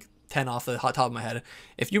think of like 10 off the top of my head.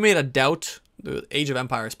 If you made a the Age of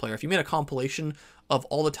Empires player, if you made a compilation of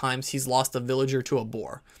all the times he's lost a villager to a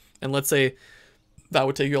boar, and let's say that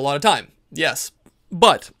would take you a lot of time. Yes.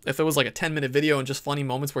 But if it was like a 10-minute video and just funny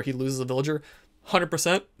moments where he loses a villager,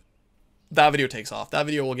 100%, that video takes off. That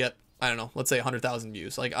video will get, I don't know, let's say 100,000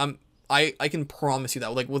 views. Like I can promise you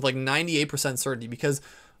that with like 98% certainty, because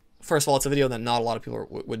first of all, it's a video that not a lot of people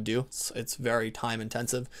would do. It's very time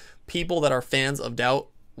intensive. People that are fans of Doubt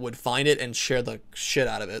would find it and share the shit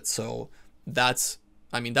out of it. So that's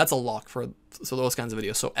I mean, that's a lock for those kinds of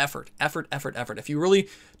videos. So effort. If you really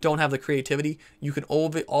don't have the creativity, you can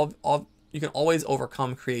always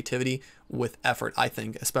overcome creativity with effort, I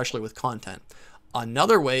think, especially with content.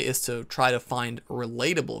 Another way is to try to find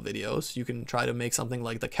relatable videos. You can try to make something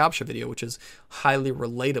like the capture video, which is highly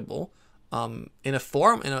relatable, in a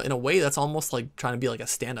form, in a way that's almost like trying to be like a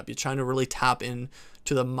stand-up. You're trying to really tap in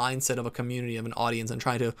to the mindset of a community, of an audience, and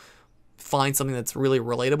try to find something that's really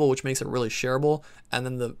relatable, which makes it really shareable, and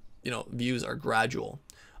then the views are gradual.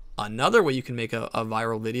 Another way you can make a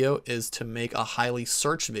viral video is to make a highly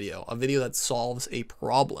searched video, a video that solves a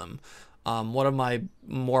problem. One of my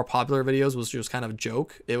more popular videos was just kind of a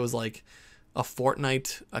joke. It was like a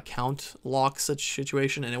Fortnite account lock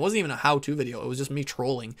situation, and it wasn't even a how-to video. It was just me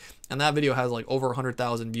trolling, and that video has like over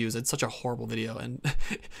 100,000 views. It's such a horrible video, and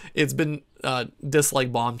it's been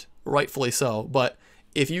dislike bombed, rightfully so. But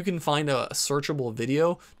if you can find a searchable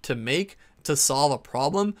video to solve a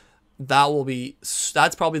problem,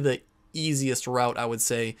 that's probably the easiest route, I would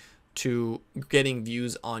say, to getting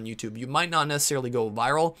views on YouTube. You might not necessarily go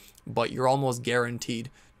viral, but you're almost guaranteed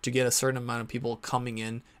to get a certain amount of people coming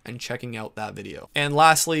in and checking out that video. And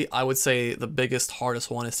lastly, I would say the biggest, hardest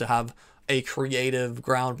one is to have a creative,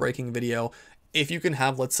 groundbreaking video. If you can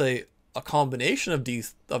have, let's say, a combination of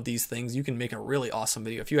these things, you can make a really awesome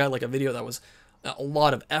video. If you had like a video that was a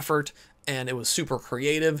lot of effort and it was super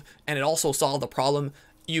creative and it also solved the problem,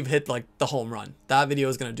 you've hit like the home run. That video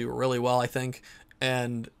is going to do really well, I think.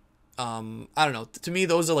 And I don't know, to me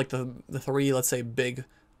those are like the three, let's say, big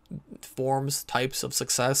types of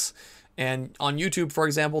success. And on YouTube, for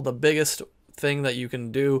example, the biggest thing that you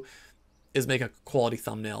can do is make a quality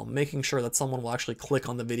thumbnail. Making sure that someone will actually click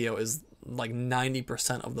on the video is like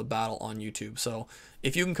 90% of the battle on YouTube. So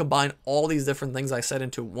if you can combine all these different things I said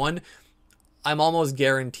into one, I'm almost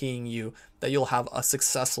guaranteeing you that you'll have a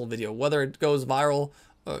successful video, whether it goes viral,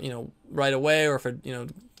 right away, or if it,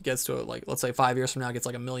 gets to like, let's say 5 years from now, it gets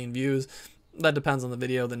like 1 million views. That depends on the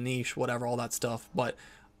video, the niche, whatever, all that stuff. But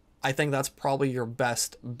I think that's probably your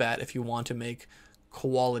best bet if you want to make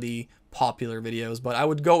quality, popular videos. But I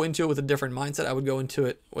would go into it with a different mindset. I would go into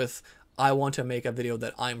it with, I want to make a video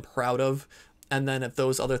that I'm proud of. And then if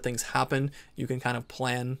those other things happen, you can kind of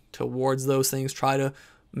plan towards those things, try to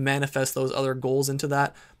manifest those other goals into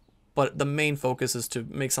that. But the main focus is to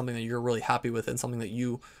make something that you're really happy with and something that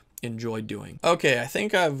you enjoy doing. Okay, I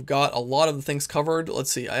think I've got a lot of the things covered.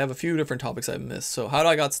 Let's see, I have a few different topics I've missed. So how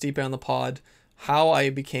I got Stipe on the pod, how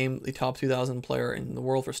I became the top 2000 player in the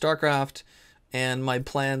world for Starcraft, and my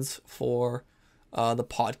plans for the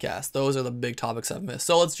podcast. Those are the big topics I've missed.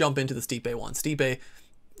 So let's jump into the Stipe one. Stipe,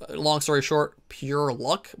 long story short, pure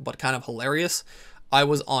luck, but kind of hilarious. I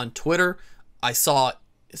was on Twitter. I saw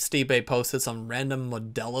Stipe posted some random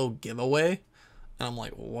Modelo giveaway, and I'm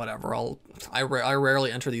like, whatever. I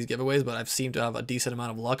rarely enter these giveaways, but I've seemed to have a decent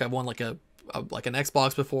amount of luck. I've won like an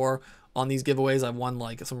Xbox before on these giveaways. I've won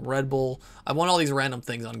like some Red Bull. I've won all these random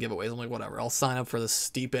things on giveaways. I'm like, whatever. I'll sign up for the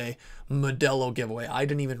Stipe Modelo giveaway. I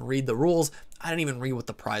didn't even read the rules. I didn't even read what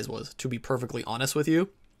the prize was, to be perfectly honest with you.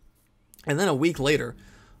 And then a week later,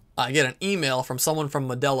 I get an email from someone from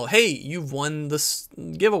Modelo. Hey, you've won this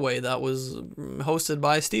giveaway that was hosted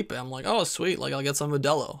by Stipe. I'm like, oh, sweet. Like, I'll get some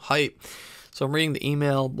Modelo. Hype. So I'm reading the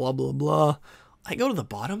email, blah, blah, blah. I go to the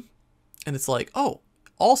bottom, and it's like, oh,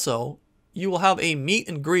 also, you will have a meet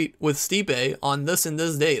and greet with Stipe on this and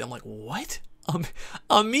this date. I'm like, what?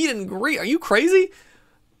 A meet and greet? Are you crazy?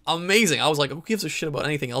 Amazing. I was like, who gives a shit about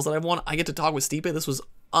anything else that I've won? I get to talk with Stipe. This was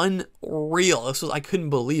unreal. I couldn't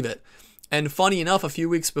believe it. And funny enough, a few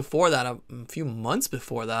months before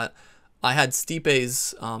that, I had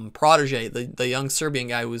Stipe's protege, the young Serbian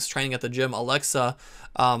guy who was training at the gym, Alexa.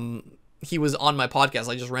 He was on my podcast.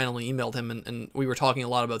 I just randomly emailed him, and we were talking a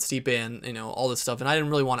lot about Stipe and all this stuff. And I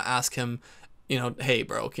didn't really want to ask him, hey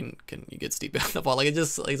bro, can you get Stipe on the pod? Like, it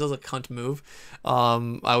was a cunt move.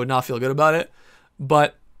 I would not feel good about it,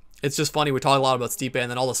 but it's just funny. We talk a lot about Stipe,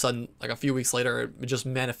 and then all of a sudden, like a few weeks later, it just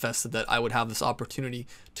manifested that I would have this opportunity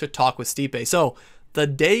to talk with Stipe. So the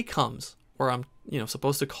day comes where I'm,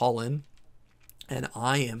 supposed to call in, and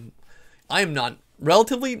I am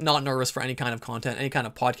relatively not nervous for any kind of content, any kind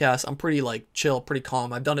of podcast. I'm pretty like chill, pretty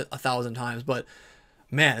calm. I've done it 1,000 times, but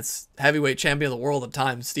man, it's heavyweight champion of the world at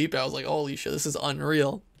times. Stipe, I was like, holy shit, this is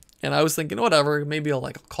unreal. And I was thinking, whatever, maybe I'll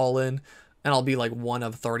like call in. And I'll be like one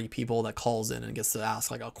of 30 people that calls in and gets to ask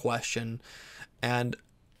like a question. And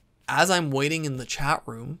as I'm waiting in the chat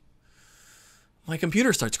room, my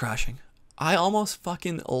computer starts crashing. I almost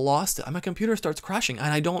fucking lost it. My computer starts crashing,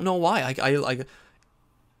 and I don't know why. I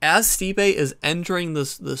as Stipe is entering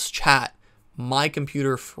this chat, my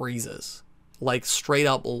computer freezes, like straight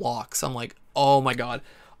up locks. I'm like, Oh my god.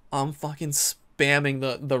 I'm fucking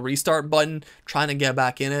spamming the restart button, trying to get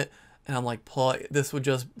back in it, and I'm like, this would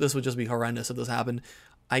just be horrendous if this happened.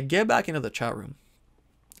 I get back into the chat room,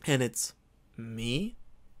 and it's me,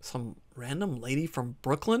 some random lady from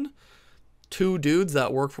Brooklyn, two dudes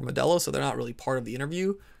that work for Modelo, so they're not really part of the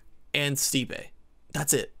interview, and Stipe.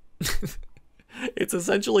 That's it. It's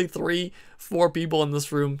essentially 3-4 people in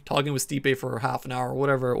this room talking with Stipe for half an hour or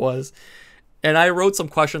whatever it was. And I wrote some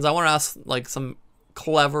questions. I want to ask like some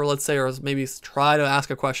clever, let's say, or maybe try to ask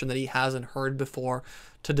a question that he hasn't heard before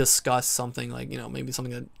to discuss something like, maybe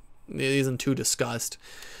something that isn't too discussed.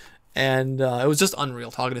 And it was just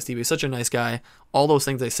unreal talking to Steve. He's such a nice guy. All those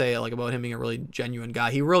things they say like about him being a really genuine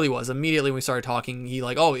guy. He really was. Immediately when we started talking, he's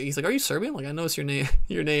like, are you Serbian? Like, I noticed your name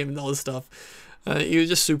and all this stuff. He was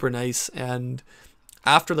just super nice. And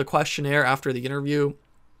after the questionnaire, after the interview,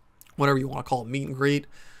 whatever you want to call it, meet and greet,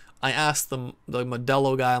 I asked the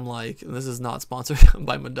Modelo guy, I'm like, and this is not sponsored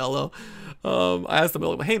by Modelo. I asked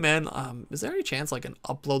him, hey man, is there any chance I can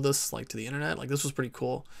upload this like to the internet? Like, this was pretty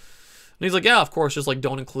cool. And he's like, yeah, of course, just like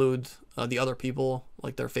don't include the other people,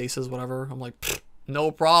 like their faces, whatever. I'm like, no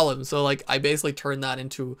problem. So like I basically turned that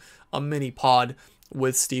into a mini pod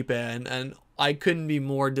with Stipe, and I couldn't be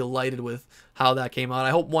more delighted with how that came out.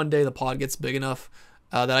 I hope one day the pod gets big enough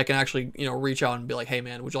that I can actually, reach out and be like, hey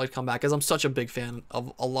man, would you like to come back? Because I'm such a big fan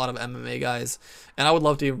of a lot of MMA guys, and I would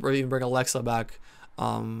love to even bring Alexa back.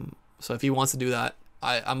 So if he wants to do that,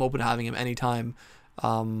 I'm open to having him anytime.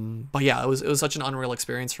 But yeah, it was such an unreal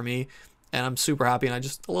experience for me, and I'm super happy. And I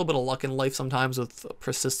just a little bit of luck in life sometimes with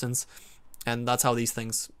persistence, and that's how these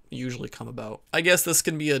things usually come about. I guess this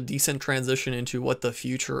can be a decent transition into what the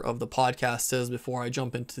future of the podcast is before I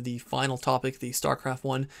jump into the final topic, the Starcraft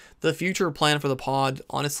one. The future plan for the pod,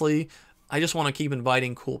 honestly, I just want to keep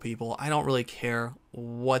inviting cool people. I don't really care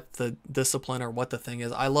what the discipline or what the thing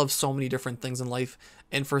is. I love so many different things in life,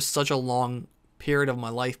 and for such a long period of my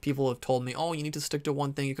life, people have told me, oh, you need to stick to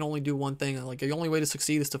one thing, you can only do one thing, like the only way to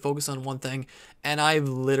succeed is to focus on one thing. And I've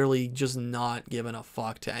literally just not given a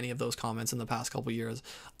fuck to any of those comments in the past couple years.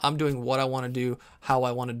 I'm doing what I want to do, how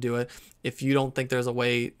I want to do it. If you don't think there's a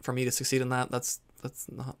way for me to succeed in that, that's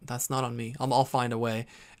not on me. I'll find a way.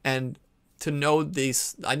 And to know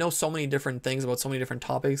these, I know so many different things about so many different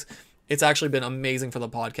topics. It's actually been amazing for the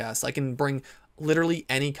podcast. I can bring literally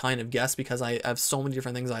any kind of guest because I have so many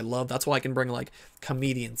different things I love. That's why I can bring like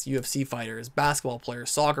comedians, UFC fighters, basketball players,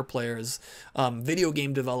 soccer players, video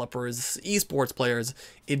game developers, esports players.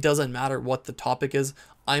 It doesn't matter what the topic is.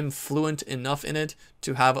 I'm fluent enough in it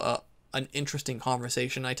to have an interesting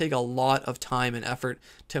conversation. I take a lot of time and effort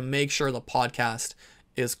to make sure the podcast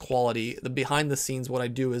is quality. The behind the scenes, what I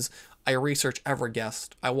do is I research every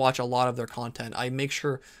guest. I watch a lot of their content. I make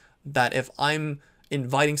sure that if I'm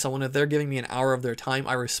inviting someone, if they're giving me an hour of their time,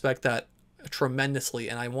 I respect that tremendously,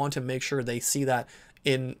 and I want to make sure they see that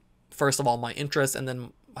in, first of all, my interest, and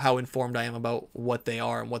then how informed I am about what they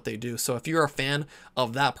are and what they do. So if you're a fan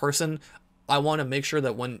of that person, I want to make sure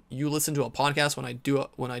that when you listen to a podcast, when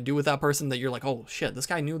I do with that person, that you're like, oh shit, this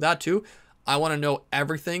guy knew that too. I want to know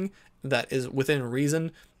everything that is within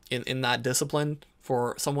reason in that discipline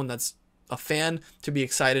for someone that's a fan to be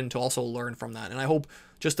excited and to also learn from that. And I hope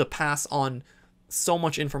just to pass on so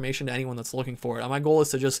much information to anyone that's looking for it. And my goal is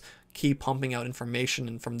to just keep pumping out information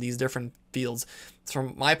and from these different fields.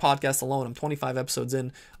 From my podcast alone, I'm 25 episodes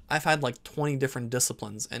in, I've had like 20 different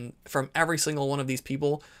disciplines, and from every single one of these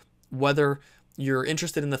people, whether you're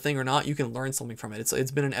interested in the thing or not, you can learn something from it.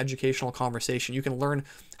 It's been an educational conversation. You can learn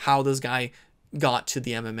how this guy got to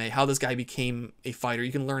the MMA, how this guy became a fighter.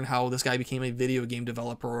 You can learn how this guy became a video game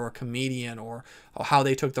developer or a comedian, or how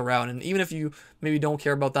they took the route. And even if you maybe don't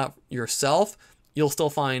care about that yourself, you'll still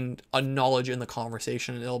find a knowledge in the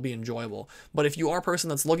conversation and it'll be enjoyable. But if you are a person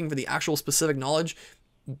that's looking for the actual specific knowledge,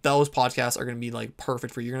 those podcasts are going to be like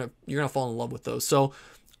perfect for you. You're going to fall in love with those. So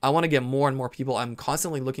I want to get more and more people. I'm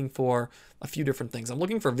constantly looking for a few different things. I'm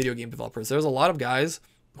looking for video game developers. There's a lot of guys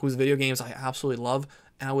whose video games I absolutely love,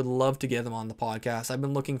 and I would love to get them on the podcast. I've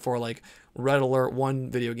been looking for like Red Alert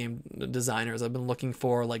 1 video game designers. I've been looking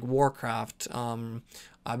for like Warcraft.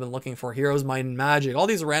 I've been looking for Heroes, Might and Magic, all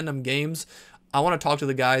these random games. I want to talk to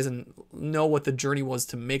the guys and know what the journey was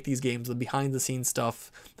to make these games, the behind the scenes stuff,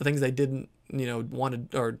 the things they didn't,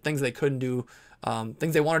 wanted, or things they couldn't do,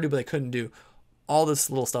 things they want to do but they couldn't do. All this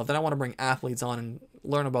little stuff. Then I want to bring athletes on and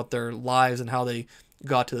learn about their lives and how they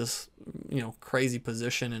got to this, crazy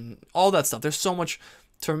position and all that stuff. There's so much.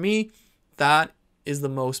 To me, that is the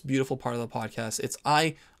most beautiful part of the podcast. It's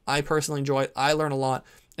I personally enjoy it. I learn a lot,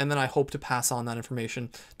 and then I hope to pass on that information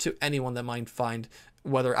to anyone that might find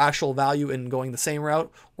whether actual value in going the same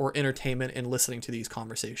route or entertainment in listening to these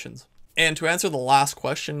conversations. And to answer the last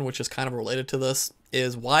question, which is kind of related to this,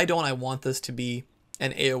 is why don't I want this to be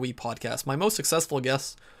an AoE podcast? My most successful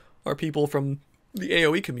guests are people from the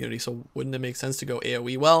AoE community, so wouldn't it make sense to go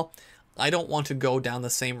AoE? Well, I don't want to go down the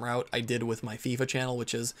same route I did with my FIFA channel,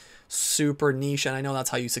 which is super niche, and I know that's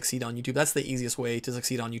how you succeed on YouTube. That's the easiest way to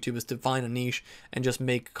succeed on YouTube, is to find a niche and just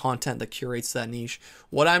make content that curates that niche.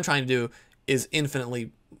 What I'm trying to do is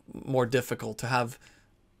infinitely more difficult, to have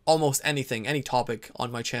almost anything, any topic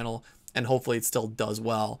on my channel, and hopefully it still does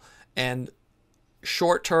well. And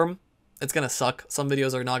short term, it's going to suck. Some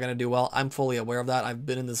videos are not going to do well. I'm fully aware of that. I've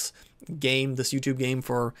been in this game, this YouTube game,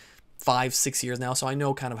 for 5-6 years now, so I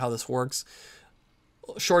know kind of how this works.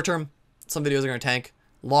 Short term, some videos are going to tank.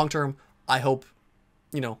 Long term, I hope,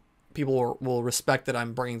 people will respect that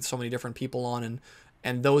I'm bringing so many different people on,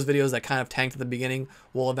 and those videos that kind of tanked at the beginning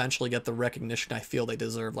will eventually get the recognition I feel they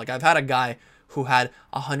deserve. Like, I've had a guy who had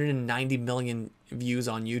 190 million views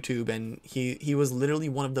on YouTube, and he was literally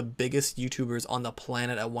one of the biggest YouTubers on the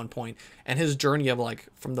planet at one point, and his journey of, like,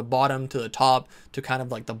 from the bottom to the top to kind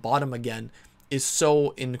of like the bottom again is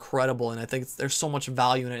so incredible, and I think there's so much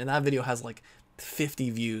value in it. And that video has like 50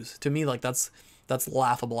 views. To me, like, that's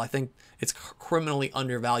laughable. I think it's criminally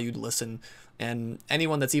undervalued listen, and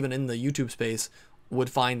anyone that's even in the YouTube space would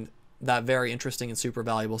find that very interesting and super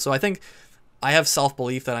valuable. So I think I have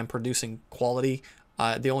self-belief that I'm producing quality.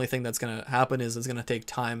 The only thing that's going to happen is it's going to take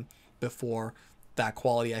time before that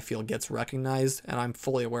quality, I feel, gets recognized, and I'm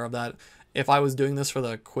fully aware of that. If I was doing this for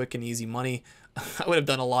the quick and easy money, I would have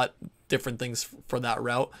done a lot different things for that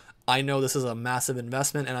route. I know this is a massive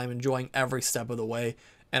investment, and I'm enjoying every step of the way,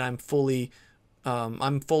 and I'm fully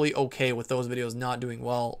okay with those videos not doing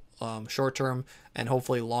well short term, and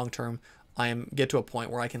hopefully long term I get to a point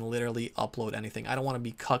where I can literally upload anything. I don't want to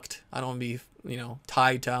be cucked. I don't want to be,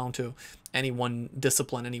 tied down to any one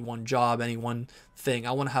discipline, any one job, any one thing.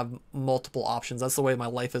 I want to have multiple options. That's the way my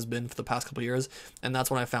life has been for the past couple of years, and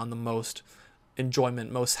that's when I found the most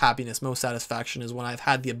enjoyment, most happiness, most satisfaction, is when I've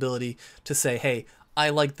had the ability to say, hey,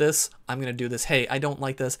 I like this, I'm going to do this. Hey, I don't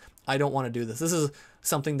like this, I don't want to do this. This is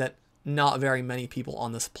something that not very many people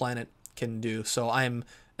on this planet can do. So I am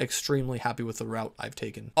extremely happy with the route I've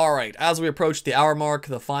taken. All right, as we approach the hour mark,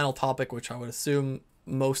 the final topic, which I would assume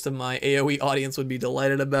most of my AoE audience would be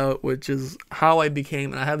delighted about, which is how I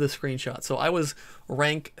became, and I have this screenshot. So I was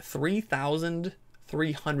rank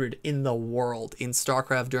 3,300 in the world in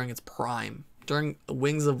Starcraft during its prime, during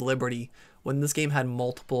Wings of Liberty, when this game had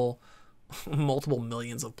multiple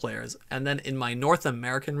millions of players. And then in my North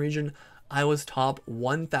American region, I was top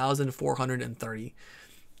 1,430.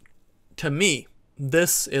 To me,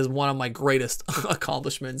 this is one of my greatest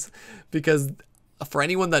accomplishments, because for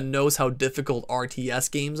anyone that knows how difficult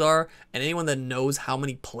RTS games are, and anyone that knows how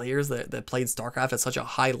many players that played StarCraft at such a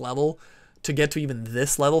high level, to get to even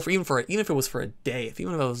this level, even if it was for a day, if it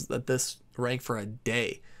was at this rank for a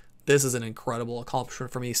day, this is an incredible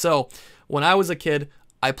accomplishment for me. So when I was a kid,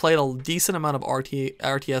 I played a decent amount of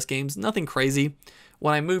RTS games, nothing crazy.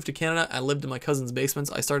 When I moved to Canada, I lived in my cousin's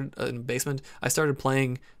basement. I started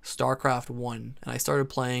playing StarCraft 1, and I started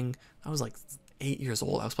playing, I was like 8 years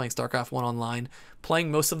old. I was playing StarCraft 1 online,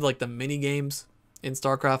 playing most of like the mini games in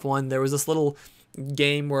StarCraft 1. There was this little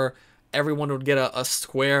game where everyone would get a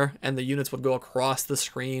square, and the units would go across the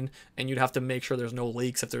screen, and you'd have to make sure there's no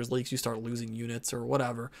leaks. If there's leaks, you start losing units or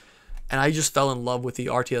whatever. And I just fell in love with the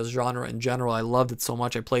RTS genre in general. I loved it so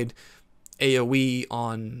much. I played AoE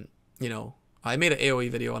on, I made an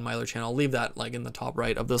AoE video on my other channel. I'll leave that like in the top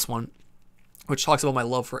right of this one, which talks about my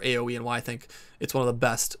love for AoE and why I think it's one of the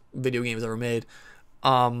best video games ever made.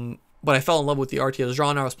 But I fell in love with the RTS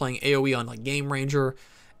genre. I was playing AoE on like Game Ranger,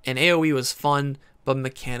 and AoE was fun, but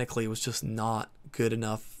mechanically it was just not good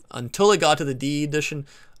enough. Until it got to the DE edition,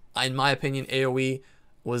 in my opinion, AoE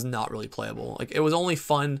was not really playable. Like, it was only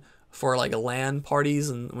fun for like LAN parties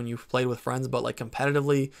and when you played with friends, but like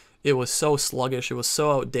competitively, it was so sluggish. It was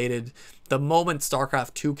so outdated. The moment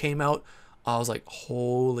StarCraft 2 came out, I was like,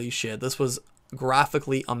 holy shit, this was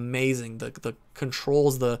graphically amazing. The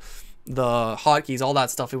controls, the hotkeys, all that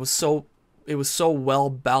stuff. It was so well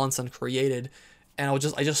balanced and created, and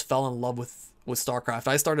I just fell in love with StarCraft.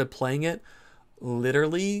 I started playing it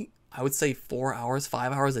literally, I would say 4 hours,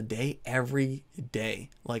 5 hours a day, every day.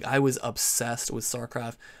 Like, I was obsessed with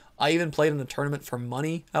StarCraft. I even played in a tournament for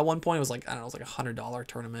money at one point. It was like, I don't know, it was like $100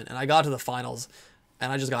 tournament, and I got to the finals,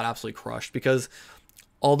 and I just got absolutely crushed, because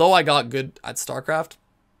although I got good at StarCraft,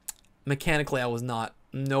 mechanically I was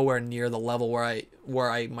nowhere near the level where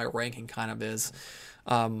my ranking kind of is.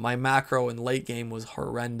 My macro in late game was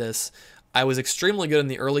horrendous. I was extremely good in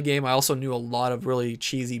the early game. I also knew a lot of really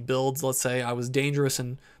cheesy builds. Let's say I was dangerous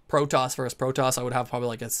in Protoss versus Protoss, I would have probably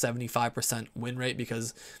like a 75% win rate,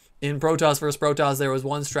 because in Protoss versus Protoss, there was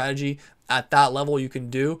one strategy at that level you can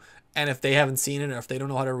do, and if they haven't seen it or if they don't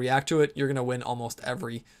know how to react to it, you're going to win almost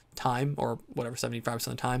every time, or whatever, 75% of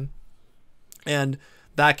the time. And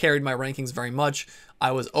that carried my rankings very much.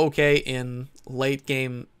 I was okay in late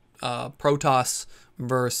game Protoss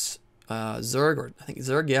versus Zerg, or I think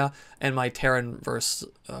Zerg, yeah, and my Terran versus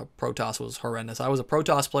Protoss was horrendous. I was a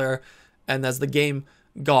Protoss player, and as the game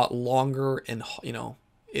got longer and, you know,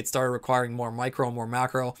 it started requiring more micro, more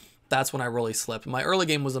macro, that's when I really slipped. My early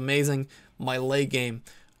game was amazing. My late game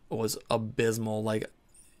was abysmal. Like,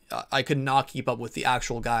 I could not keep up with the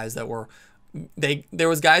actual guys that were, there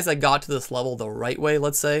was guys that got to this level the right way,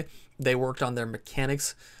 let's say. They worked on their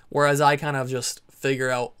mechanics, whereas I kind of just figure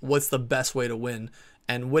out what's the best way to win.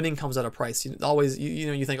 And winning comes at a price. You always, you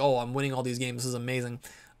know, you think, oh, I'm winning all these games, this is amazing.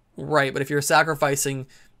 Right, but if you're sacrificing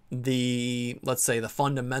the, let's say, the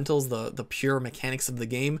fundamentals, the pure mechanics of the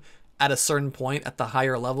game, at a certain point, at the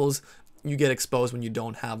higher levels, you get exposed when you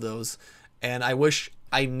don't have those. And I wish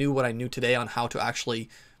I knew what I knew today on how to actually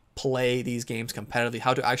play these games competitively,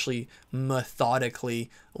 how to actually methodically,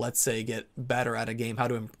 let's say, get better at a game, how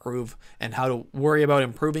to improve, and how to worry about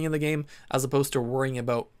improving in the game as opposed to worrying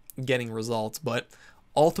about getting results. But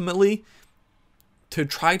ultimately, to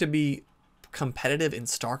try to be competitive in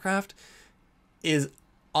StarCraft is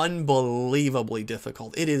unbelievably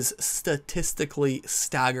difficult. It is statistically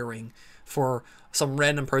staggering for some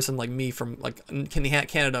random person like me from like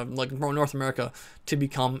Canada, like North America, to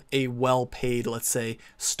become a well-paid, let's say,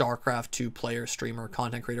 StarCraft 2 player, streamer,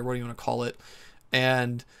 content creator, what do you want to call it.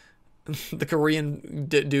 And the Korean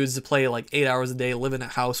dudes that play like 8 hours a day, live in a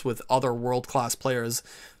house with other world-class players,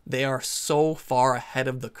 they are so far ahead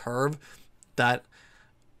of the curve that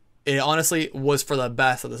it honestly was for the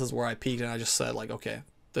best that this is where I peaked, and I just said, like, okay,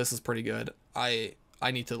 this is pretty good. I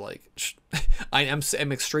need to, like, I am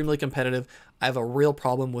extremely competitive. I have a real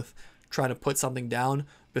problem with trying to put something down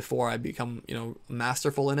before I become, you know,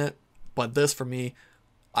 masterful in it. But this, for me,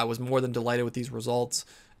 I was more than delighted with these results,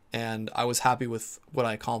 and I was happy with what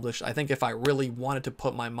I accomplished. I think if I really wanted to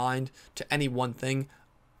put my mind to any one thing,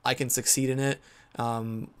 I can succeed in it.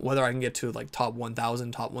 Whether I can get to like top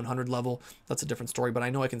 1,000, top 100 level, that's a different story, but I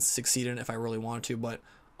know I can succeed in it if I really wanted to. But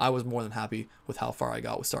I was more than happy with how far I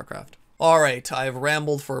got with StarCraft. Alright, I've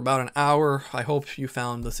rambled for about an hour. I hope you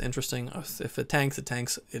found this interesting. If it tanks, it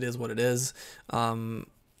tanks. It is what it is.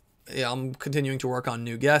 Yeah, I'm continuing to work on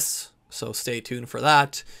new guests, so stay tuned for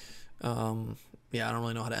that. Yeah, I don't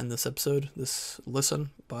really know how to end this episode, this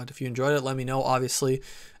listen, but if you enjoyed it, let me know, obviously,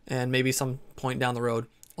 and maybe some point down the road,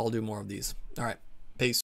 I'll do more of these. Alright, peace.